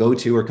go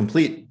to or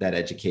complete that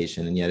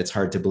education. And yet it's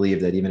hard to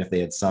believe that even if they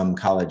had some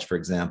college, for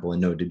example,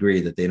 and no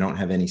degree, that they don't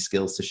have any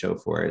skills to show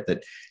for it.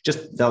 That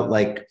just felt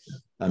like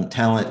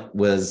talent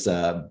was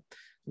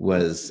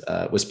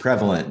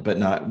prevalent, but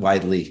not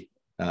widely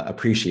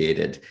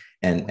appreciated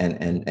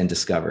and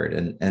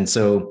discovered. And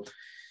so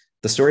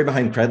the story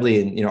behind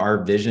Credly, and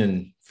our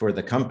vision for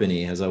the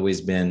company has always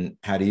been,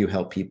 how do you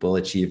help people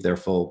achieve their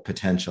full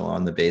potential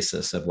on the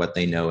basis of what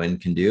they know and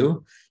can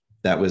do?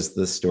 That was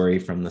the story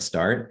from the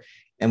start.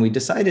 And we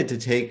decided to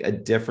take a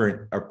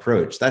different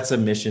approach. That's a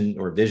mission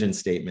or vision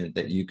statement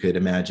that you could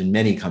imagine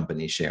many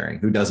companies sharing.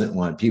 Who doesn't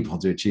want people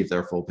to achieve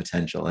their full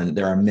potential? And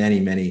there are many,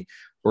 many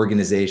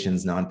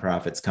organizations,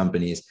 nonprofits,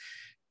 companies,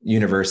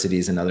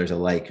 universities, and others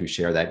alike who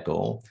share that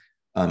goal.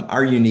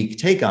 Our unique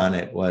take on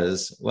it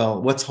was, well,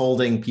 what's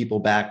holding people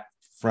back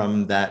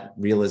from that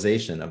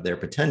realization of their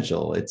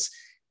potential? It's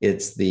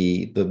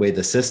the way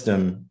the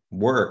system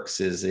works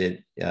is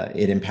it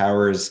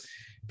empowers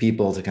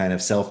people to kind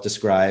of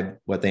self-describe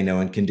what they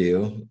know and can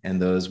do,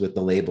 and those with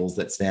the labels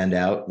that stand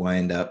out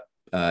wind up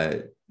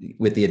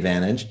with the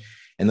advantage,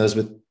 and those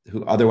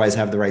who otherwise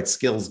have the right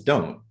skills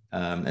don't.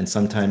 And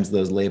sometimes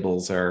those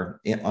labels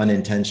are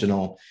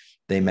unintentional.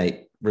 They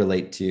might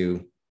relate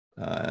to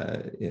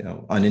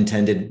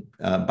unintended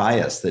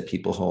bias that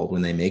people hold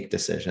when they make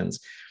decisions.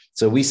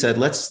 So we said,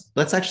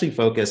 let's actually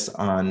focus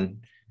on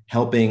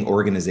helping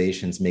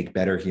organizations make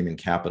better human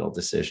capital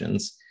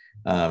decisions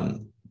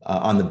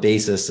on the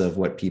basis of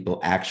what people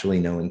actually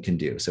know and can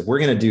do. So if we're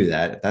going to do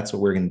that, that's what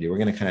we're going to do. We're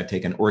going to kind of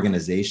take an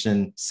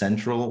organization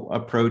central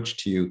approach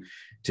to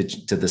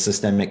the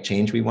systemic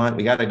change we want.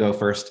 We got to go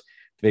first,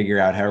 figure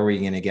out how are we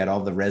going to get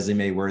all the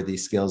resume worthy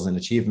skills and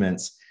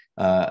achievements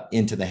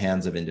into the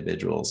hands of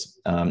individuals.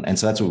 And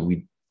so that's what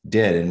we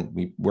did. And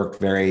we worked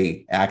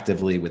very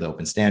actively with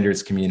open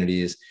standards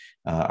communities.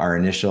 Our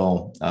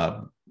initial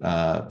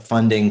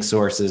funding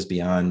sources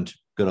beyond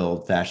good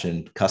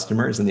old-fashioned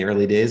customers in the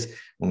early days.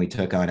 When we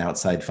took on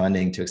outside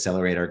funding to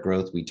accelerate our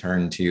growth, we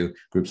turned to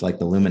groups like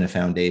the Lumina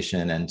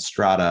Foundation and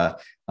Strata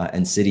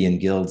and City and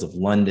Guilds of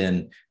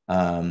London,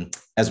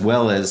 as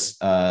well as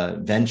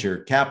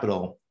venture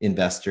capital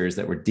investors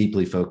that were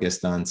deeply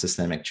focused on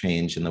systemic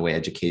change in the way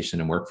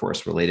education and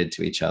workforce related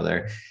to each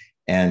other,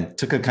 and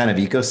took a kind of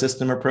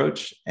ecosystem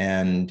approach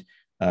and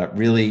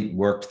really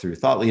worked through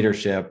thought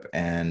leadership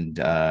and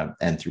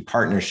through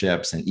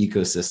partnerships and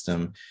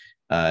ecosystem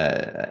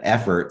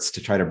efforts to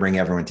try to bring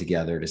everyone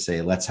together to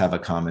say, let's have a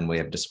common way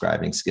of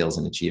describing skills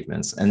and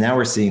achievements. And now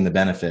we're seeing the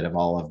benefit of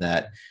all of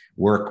that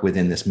work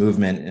within this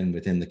movement and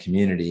within the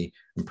community.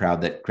 I'm proud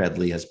that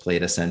Credly has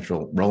played a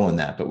central role in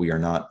that, but we are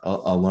not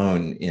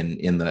alone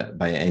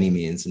by any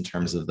means in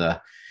terms of the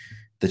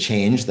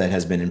change that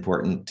has been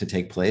important to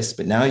take place.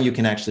 But now you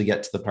can actually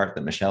get to the part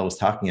that Michelle was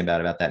talking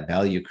about that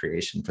value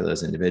creation for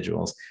those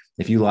individuals.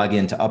 If you log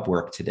into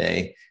Upwork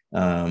today,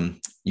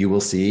 you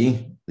will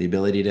see the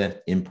ability to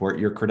import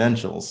your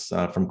credentials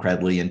from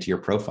Credly into your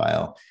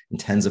profile. And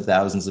tens of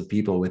thousands of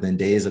people within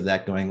days of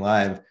that going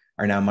live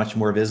are now much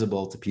more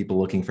visible to people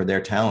looking for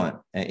their talent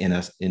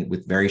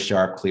with very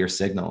sharp, clear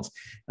signals.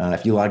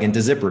 If you log into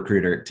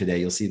ZipRecruiter today,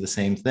 you'll see the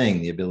same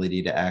thing, the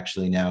ability to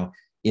actually now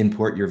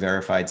import your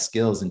verified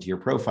skills into your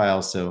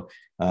profile so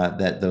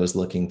that those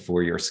looking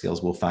for your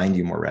skills will find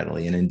you more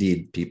readily. And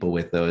indeed, people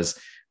with those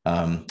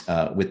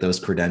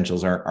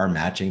credentials are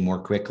matching more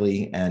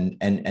quickly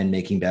and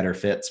making better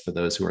fits for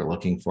those who are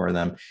looking for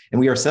them. And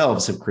we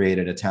ourselves have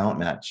created a talent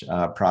match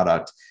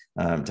product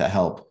to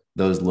help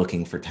those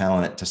looking for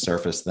talent to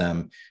surface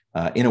them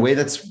in a way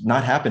that's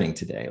not happening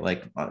today.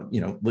 Like,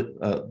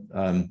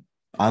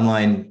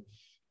 online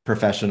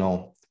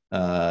professional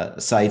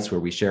sites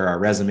where we share our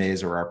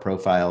resumes or our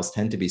profiles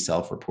tend to be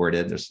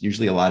self-reported. There's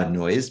usually a lot of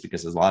noise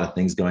because there's a lot of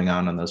things going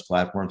on those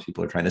platforms.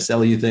 People are trying to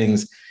sell you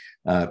things.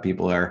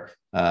 People are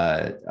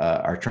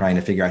trying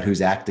to figure out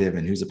who's active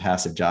and who's a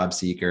passive job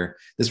seeker.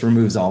 This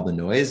removes all the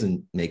noise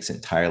and makes it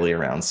entirely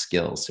around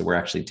skills. So we're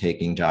actually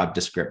taking job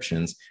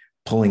descriptions,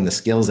 pulling the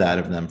skills out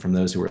of them from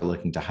those who are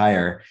looking to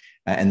hire,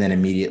 and then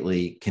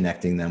immediately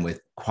connecting them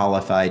with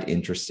qualified,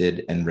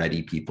 interested, and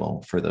ready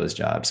people for those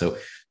jobs. So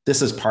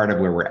this is part of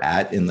where we're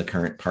at in the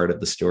current part of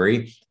the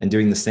story, and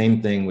doing the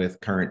same thing with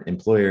current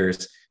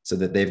employers so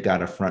that they've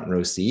got a front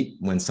row seat.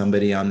 When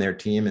somebody on their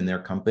team and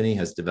their company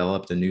has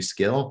developed a new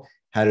skill,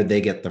 how did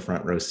they get the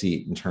front row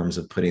seat in terms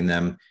of putting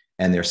them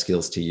and their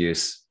skills to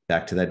use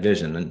back to that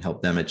vision and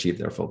help them achieve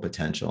their full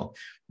potential?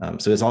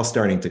 So it's all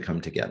starting to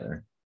come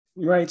together.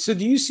 Right. So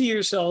do you see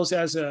yourselves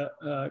as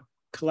a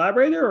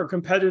collaborator or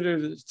competitor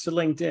to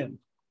LinkedIn,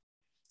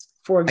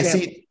 for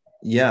example?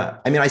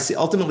 I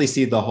ultimately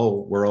see the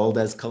whole world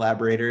as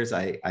collaborators.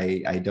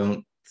 I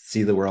don't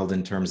see the world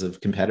in terms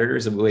of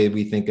competitors. The way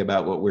we think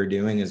about what we're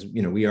doing is,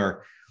 we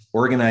are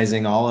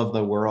organizing all of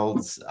the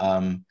world's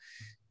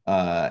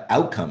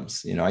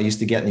outcomes. I used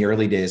to get in the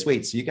early days,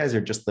 wait, so you guys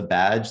are just the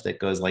badge that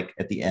goes like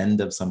at the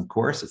end of some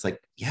course? It's like,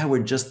 yeah,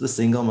 we're just the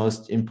single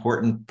most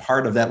important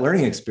part of that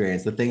learning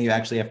experience, the thing you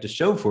actually have to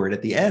show for it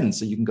at the end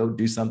so you can go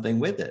do something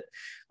with it.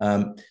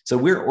 So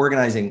we're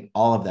organizing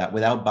all of that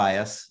without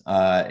bias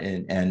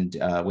and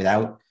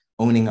without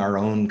owning our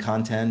own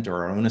content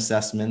or our own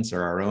assessments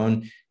or our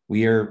own.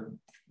 We are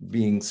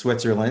being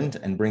Switzerland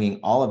and bringing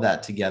all of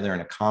that together in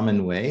a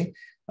common way.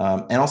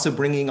 And also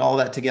bringing all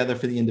that together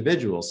for the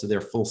individual so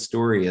their full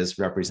story is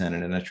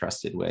represented in a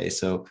trusted way.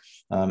 So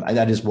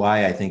that is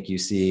why I think you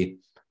see,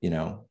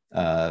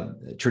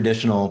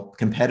 traditional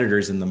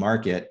competitors in the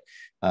market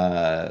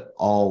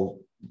all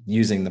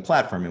using the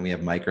platform. And we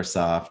have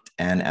Microsoft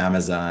and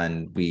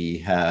Amazon. We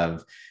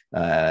have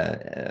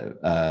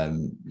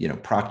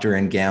Procter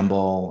and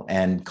Gamble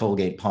and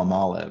Colgate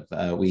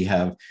Palmolive. We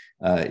have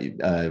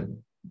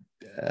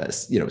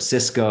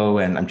Cisco,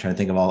 and I'm trying to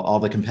think of all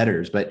the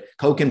competitors, but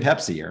Coke and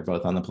Pepsi are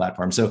both on the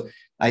platform. So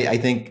I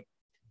think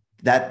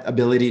that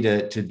ability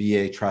to be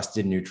a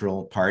trusted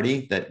neutral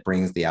party that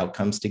brings the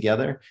outcomes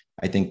together,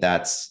 I think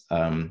that's,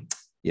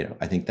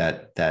 I think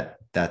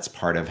that's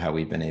part of how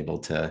we've been able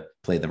to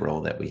play the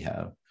role that we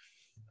have.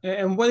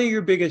 And what are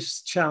your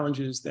biggest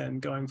challenges then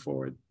going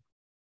forward?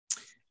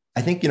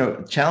 I think,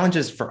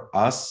 challenges for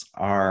us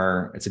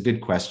are, it's a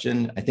good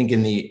question. I think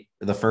in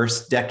the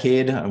first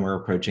decade, and we're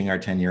approaching our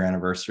 10-year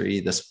anniversary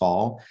this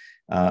fall,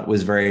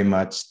 was very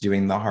much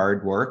doing the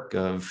hard work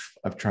of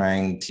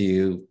trying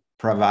to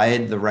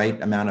provide the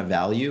right amount of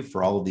value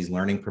for all of these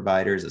learning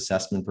providers,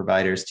 assessment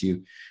providers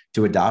to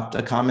adopt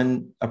a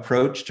common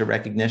approach to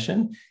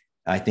recognition.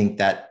 I think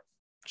that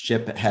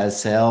ship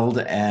has sailed,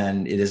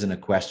 and it isn't a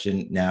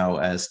question now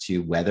as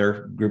to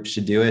whether groups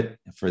should do it.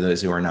 For those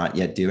who are not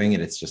yet doing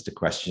it, it's just a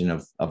question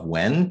of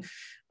when.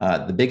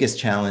 The biggest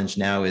challenge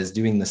now is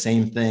doing the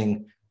same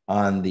thing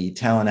on the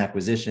talent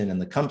acquisition and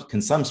the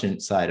consumption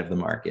side of the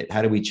market.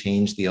 How do we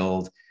change the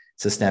old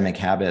systemic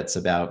habits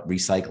about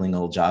recycling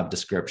old job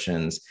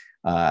descriptions,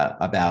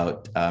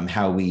 about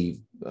how we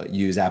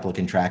use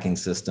applicant tracking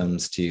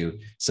systems to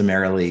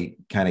summarily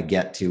kind of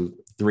get to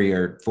 3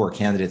 or 4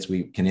 candidates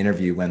we can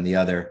interview when the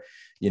other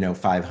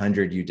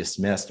 500 you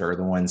dismissed are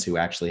the ones who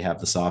actually have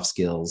the soft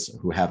skills,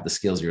 who have the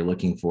skills you're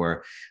looking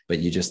for, but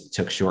you just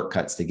took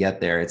shortcuts to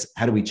get there. It's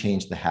how do we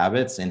change the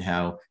habits and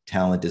how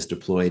talent is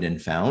deployed and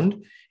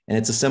found? And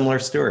it's a similar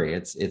story.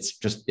 It's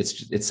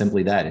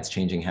simply that. It's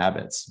changing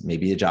habits.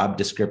 Maybe a job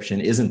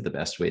description isn't the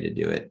best way to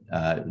do it,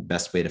 the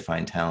best way to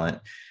find talent.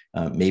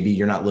 Maybe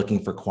you're not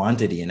looking for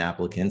quantity in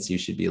applicants. You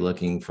should be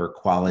looking for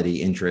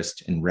quality,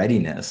 interest, and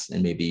readiness.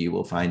 And maybe you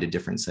will find a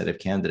different set of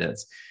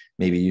candidates.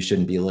 Maybe you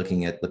shouldn't be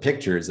looking at the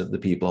pictures of the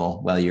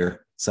people while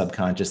you're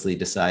subconsciously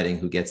deciding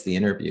who gets the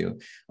interview.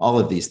 All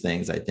of these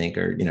things, I think,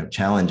 are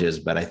challenges,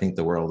 but I think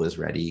the world is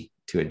ready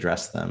to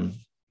address them.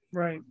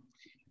 Right.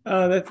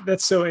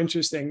 That's so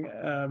interesting,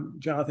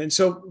 Jonathan.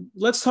 So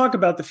let's talk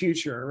about the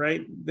future,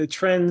 right? The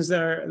trends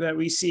that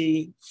we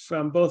see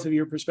from both of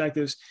your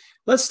perspectives.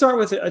 Let's start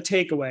with a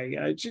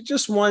takeaway.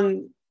 Just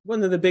one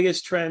of the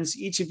biggest trends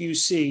each of you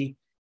see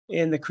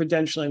in the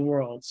credentialing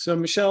world. So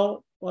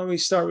Michelle, why don't we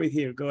start with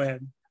you? Go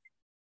ahead.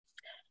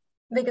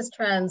 Biggest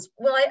trends.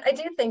 Well, I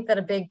do think that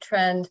a big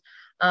trend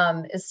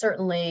is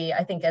certainly,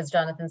 I think, as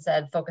Jonathan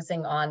said,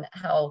 focusing on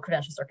how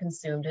credentials are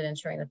consumed and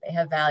ensuring that they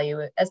have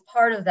value. As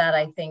part of that,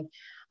 I think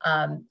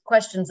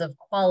questions of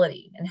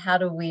quality and how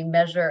do we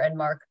measure and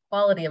mark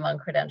quality among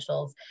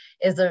credentials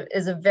is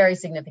a very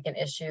significant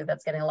issue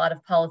that's getting a lot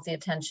of policy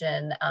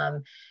attention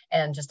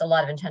and just a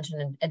lot of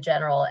attention in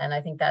general. And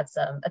I think that's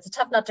a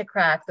tough nut to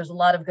crack. There's a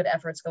lot of good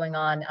efforts going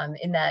on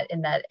in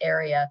that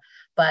area,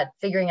 but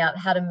figuring out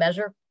how to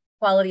measure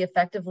quality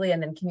effectively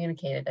and then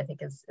communicate it, I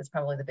think is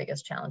probably the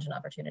biggest challenge and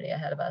opportunity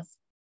ahead of us.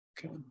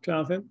 Okay,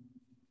 Jonathan.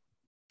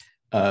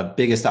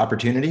 Biggest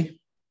opportunity?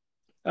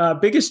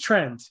 Biggest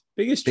trend.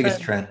 Biggest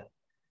trend.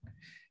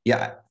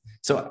 Yeah.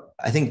 So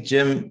I think,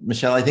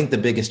 Michelle, I think the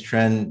biggest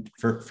trend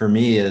for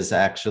me is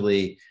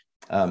actually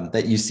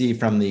that you see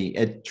from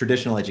the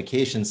traditional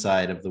education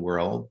side of the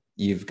world.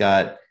 You've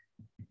got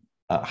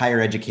higher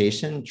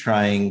education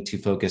trying to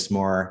focus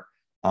more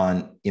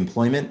on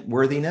employment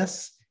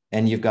worthiness,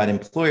 and you've got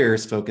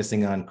employers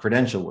focusing on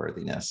credential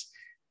worthiness.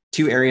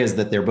 Two areas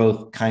that they're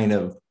both kind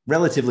of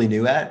relatively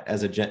new at,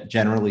 as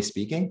generally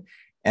speaking,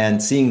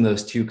 and seeing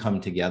those two come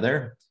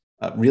together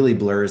really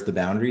blurs the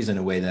boundaries in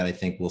a way that I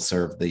think will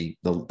serve the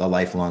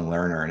lifelong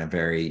learner in a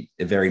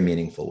very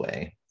meaningful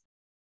way.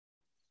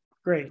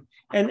 Great.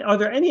 And are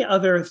there any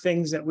other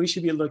things that we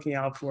should be looking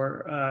out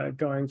for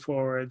going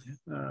forward?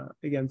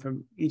 Again,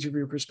 from each of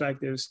your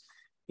perspectives,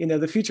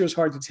 the future is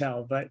hard to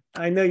tell, but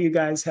I know you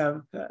guys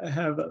have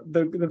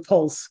the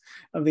pulse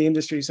of the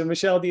industry. So,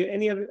 Michelle, do you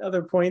any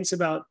other points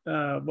about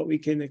what we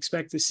can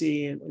expect to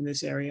see in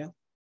this area?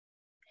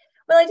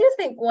 Well, I do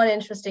think one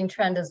interesting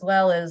trend as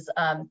well is,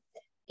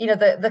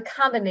 the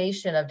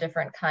combination of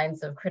different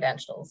kinds of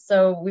credentials.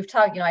 So we've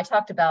talked, I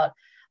talked about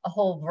a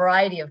whole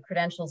variety of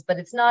credentials, but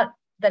it's not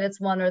that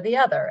it's one or the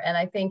other. And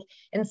I think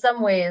in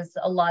some ways,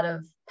 a lot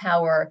of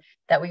power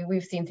that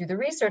we've seen through the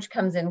research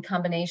comes in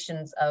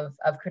combinations of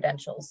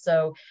credentials.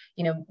 So,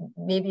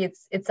 maybe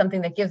it's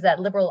something that gives that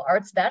liberal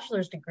arts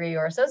bachelor's degree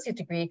or associate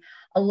degree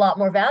a lot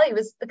more value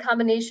is the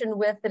combination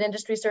with an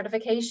industry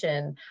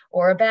certification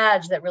or a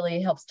badge that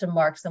really helps to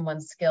mark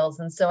someone's skills.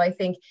 And so I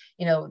think,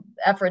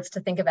 efforts to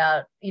think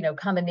about,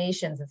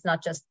 combinations, it's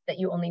not just that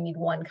you only need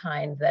one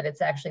kind, that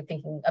it's actually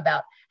thinking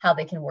about how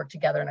they can work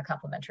together in a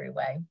complementary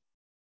way.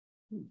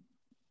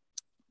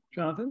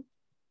 Jonathan?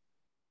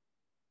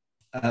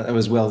 That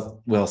was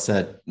well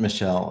said,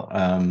 Michelle.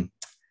 I'm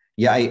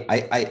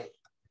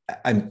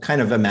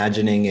kind of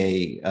imagining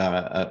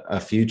a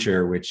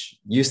future which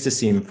used to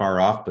seem far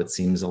off, but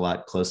seems a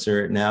lot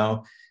closer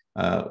now,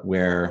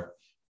 where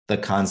the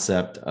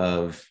concept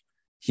of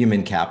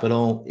human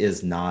capital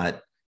is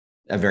not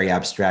a very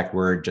abstract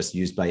word just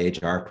used by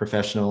HR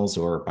professionals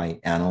or by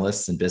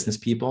analysts and business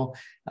people.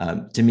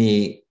 To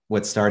me,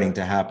 what's starting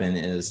to happen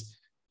is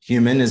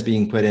human is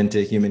being put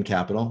into human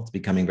capital. It's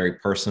becoming very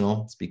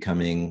personal. It's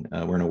becoming,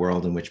 we're in a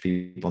world in which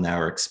people now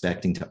are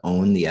expecting to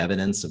own the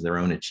evidence of their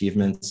own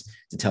achievements,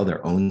 to tell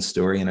their own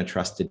story in a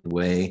trusted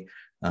way,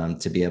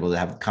 to be able to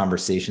have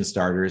conversation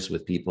starters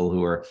with people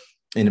who are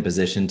in a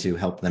position to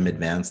help them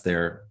advance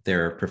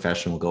their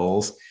professional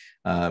goals.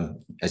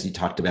 As you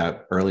talked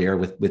about earlier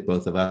with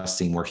both of us,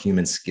 seeing more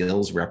human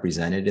skills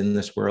represented in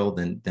this world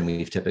than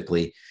we've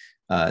typically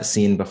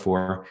seen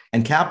before.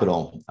 And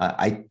capital,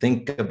 I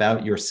think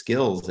about your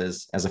skills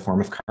as a form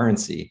of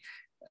currency.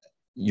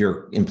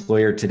 Your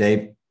employer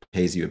today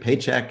pays you a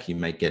paycheck, you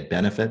might get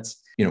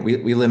benefits.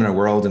 We live in a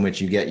world in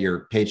which you get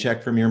your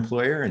paycheck from your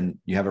employer and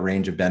you have a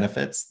range of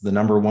benefits. The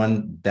number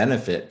one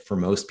benefit for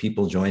most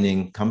people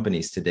joining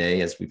companies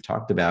today, as we've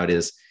talked about,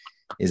 is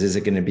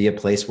it going to be a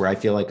place where I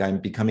feel like I'm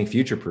becoming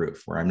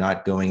future-proof, where I'm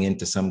not going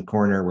into some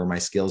corner where my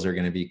skills are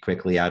going to be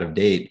quickly out of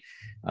date.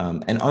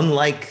 And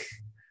unlike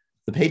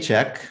the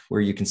paycheck,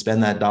 where you can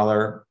spend that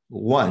dollar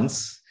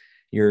once,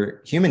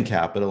 your human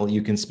capital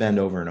you can spend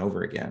over and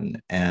over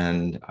again.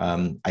 And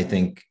I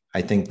think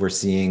we're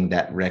seeing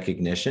that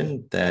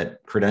recognition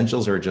that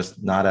credentials are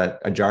just not a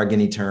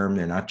jargony term.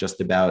 They're not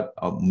just about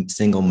a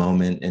single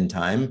moment in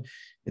time.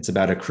 It's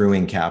about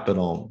accruing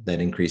capital that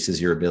increases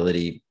your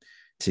ability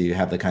to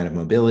have the kind of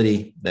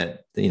mobility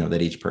that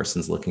that each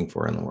person's looking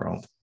for in the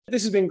world.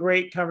 This has been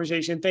great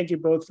conversation. Thank you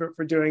both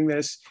for doing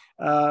this.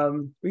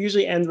 We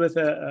usually end with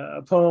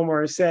a poem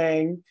or a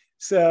saying.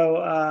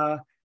 So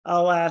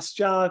I'll ask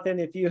Jonathan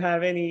if you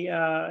have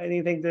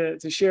anything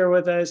to share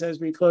with us as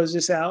we close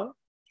this out.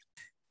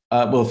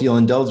 Well, if you'll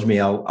indulge me,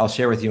 I'll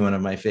share with you one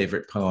of my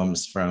favorite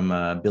poems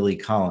from Billy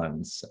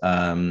Collins,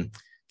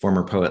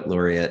 former poet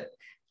laureate.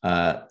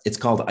 It's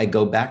called "I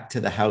Go Back to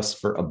the House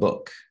for a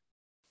Book."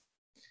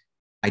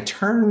 I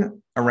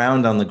turn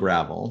around on the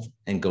gravel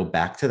and go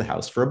back to the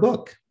house for a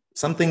book,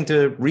 something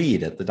to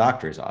read at the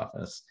doctor's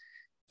office.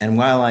 And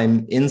while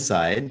I'm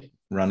inside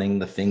running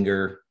the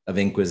finger of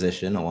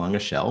inquisition along a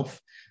shelf,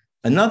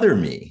 another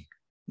me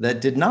that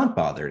did not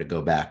bother to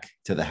go back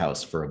to the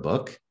house for a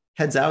book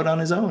heads out on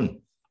his own,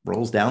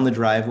 rolls down the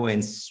driveway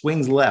and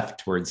swings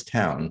left towards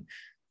town,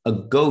 a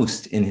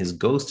ghost in his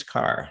ghost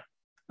car,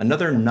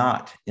 another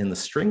knot in the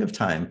string of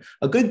time,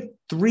 a good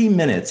 3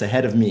 minutes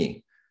ahead of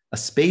me, a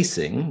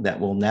spacing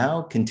that will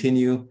now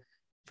continue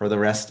for the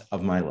rest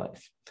of my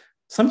life.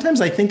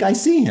 Sometimes I think I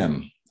see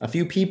him, a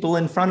few people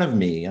in front of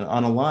me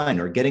on a line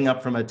or getting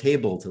up from a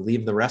table to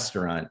leave the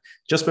restaurant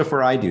just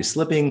before I do,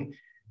 slipping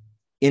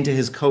into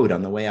his coat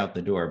on the way out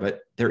the door.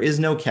 But there is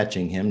no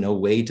catching him, no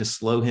way to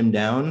slow him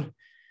down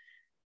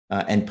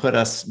and put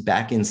us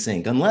back in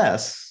sync,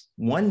 unless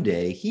one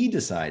day he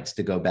decides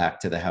to go back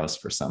to the house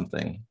for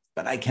something.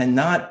 But I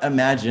cannot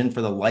imagine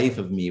for the life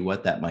of me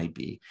what that might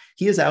be.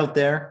 He is out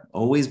there,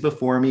 always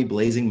before me,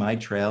 blazing my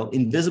trail,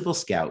 invisible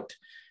scout,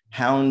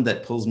 hound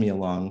that pulls me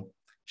along,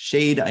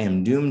 shade I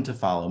am doomed to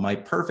follow, my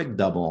perfect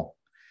double,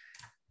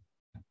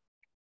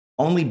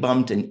 only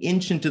bumped an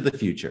inch into the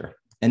future,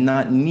 and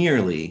not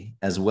nearly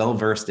as well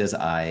versed as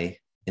I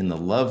in the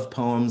love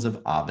poems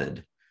of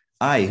Ovid,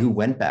 I who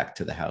went back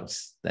to the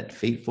house that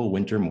fateful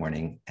winter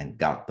morning and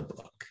got the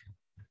book.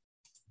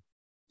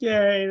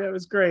 Yay, that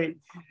was great.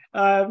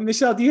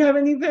 Michelle, do you have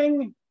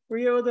anything? Were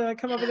you able to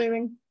come up with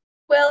anything?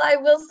 Well, I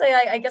will say,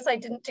 I guess I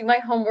didn't do my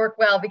homework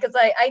well, because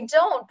I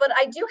don't, but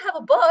I do have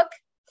a book.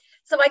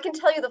 So I can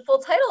tell you the full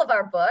title of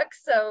our book.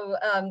 So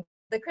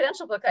the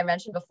credential book I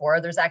mentioned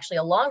before, there's actually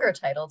a longer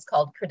title. It's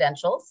called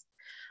Credentials.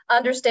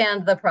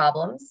 Understand the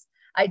problems,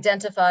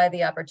 identify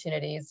the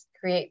opportunities,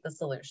 create the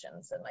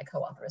solutions. And my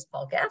co-author is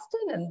Paul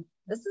Gaston, and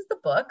this is the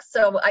book.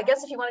 So I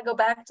guess if you want to go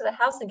back to the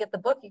house and get the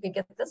book, you could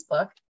get this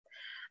book.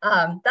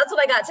 That's what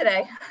I got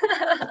today.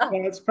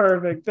 That's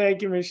perfect.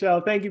 Thank you,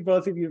 Michelle. Thank you,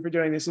 both of you, for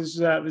doing this. This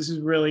is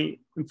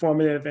really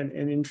informative and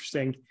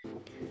interesting.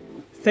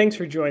 Thanks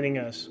for joining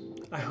us.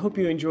 I hope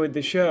you enjoyed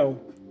the show.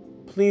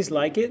 Please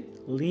like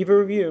it, leave a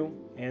review,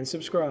 and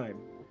subscribe.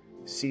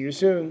 See you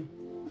soon.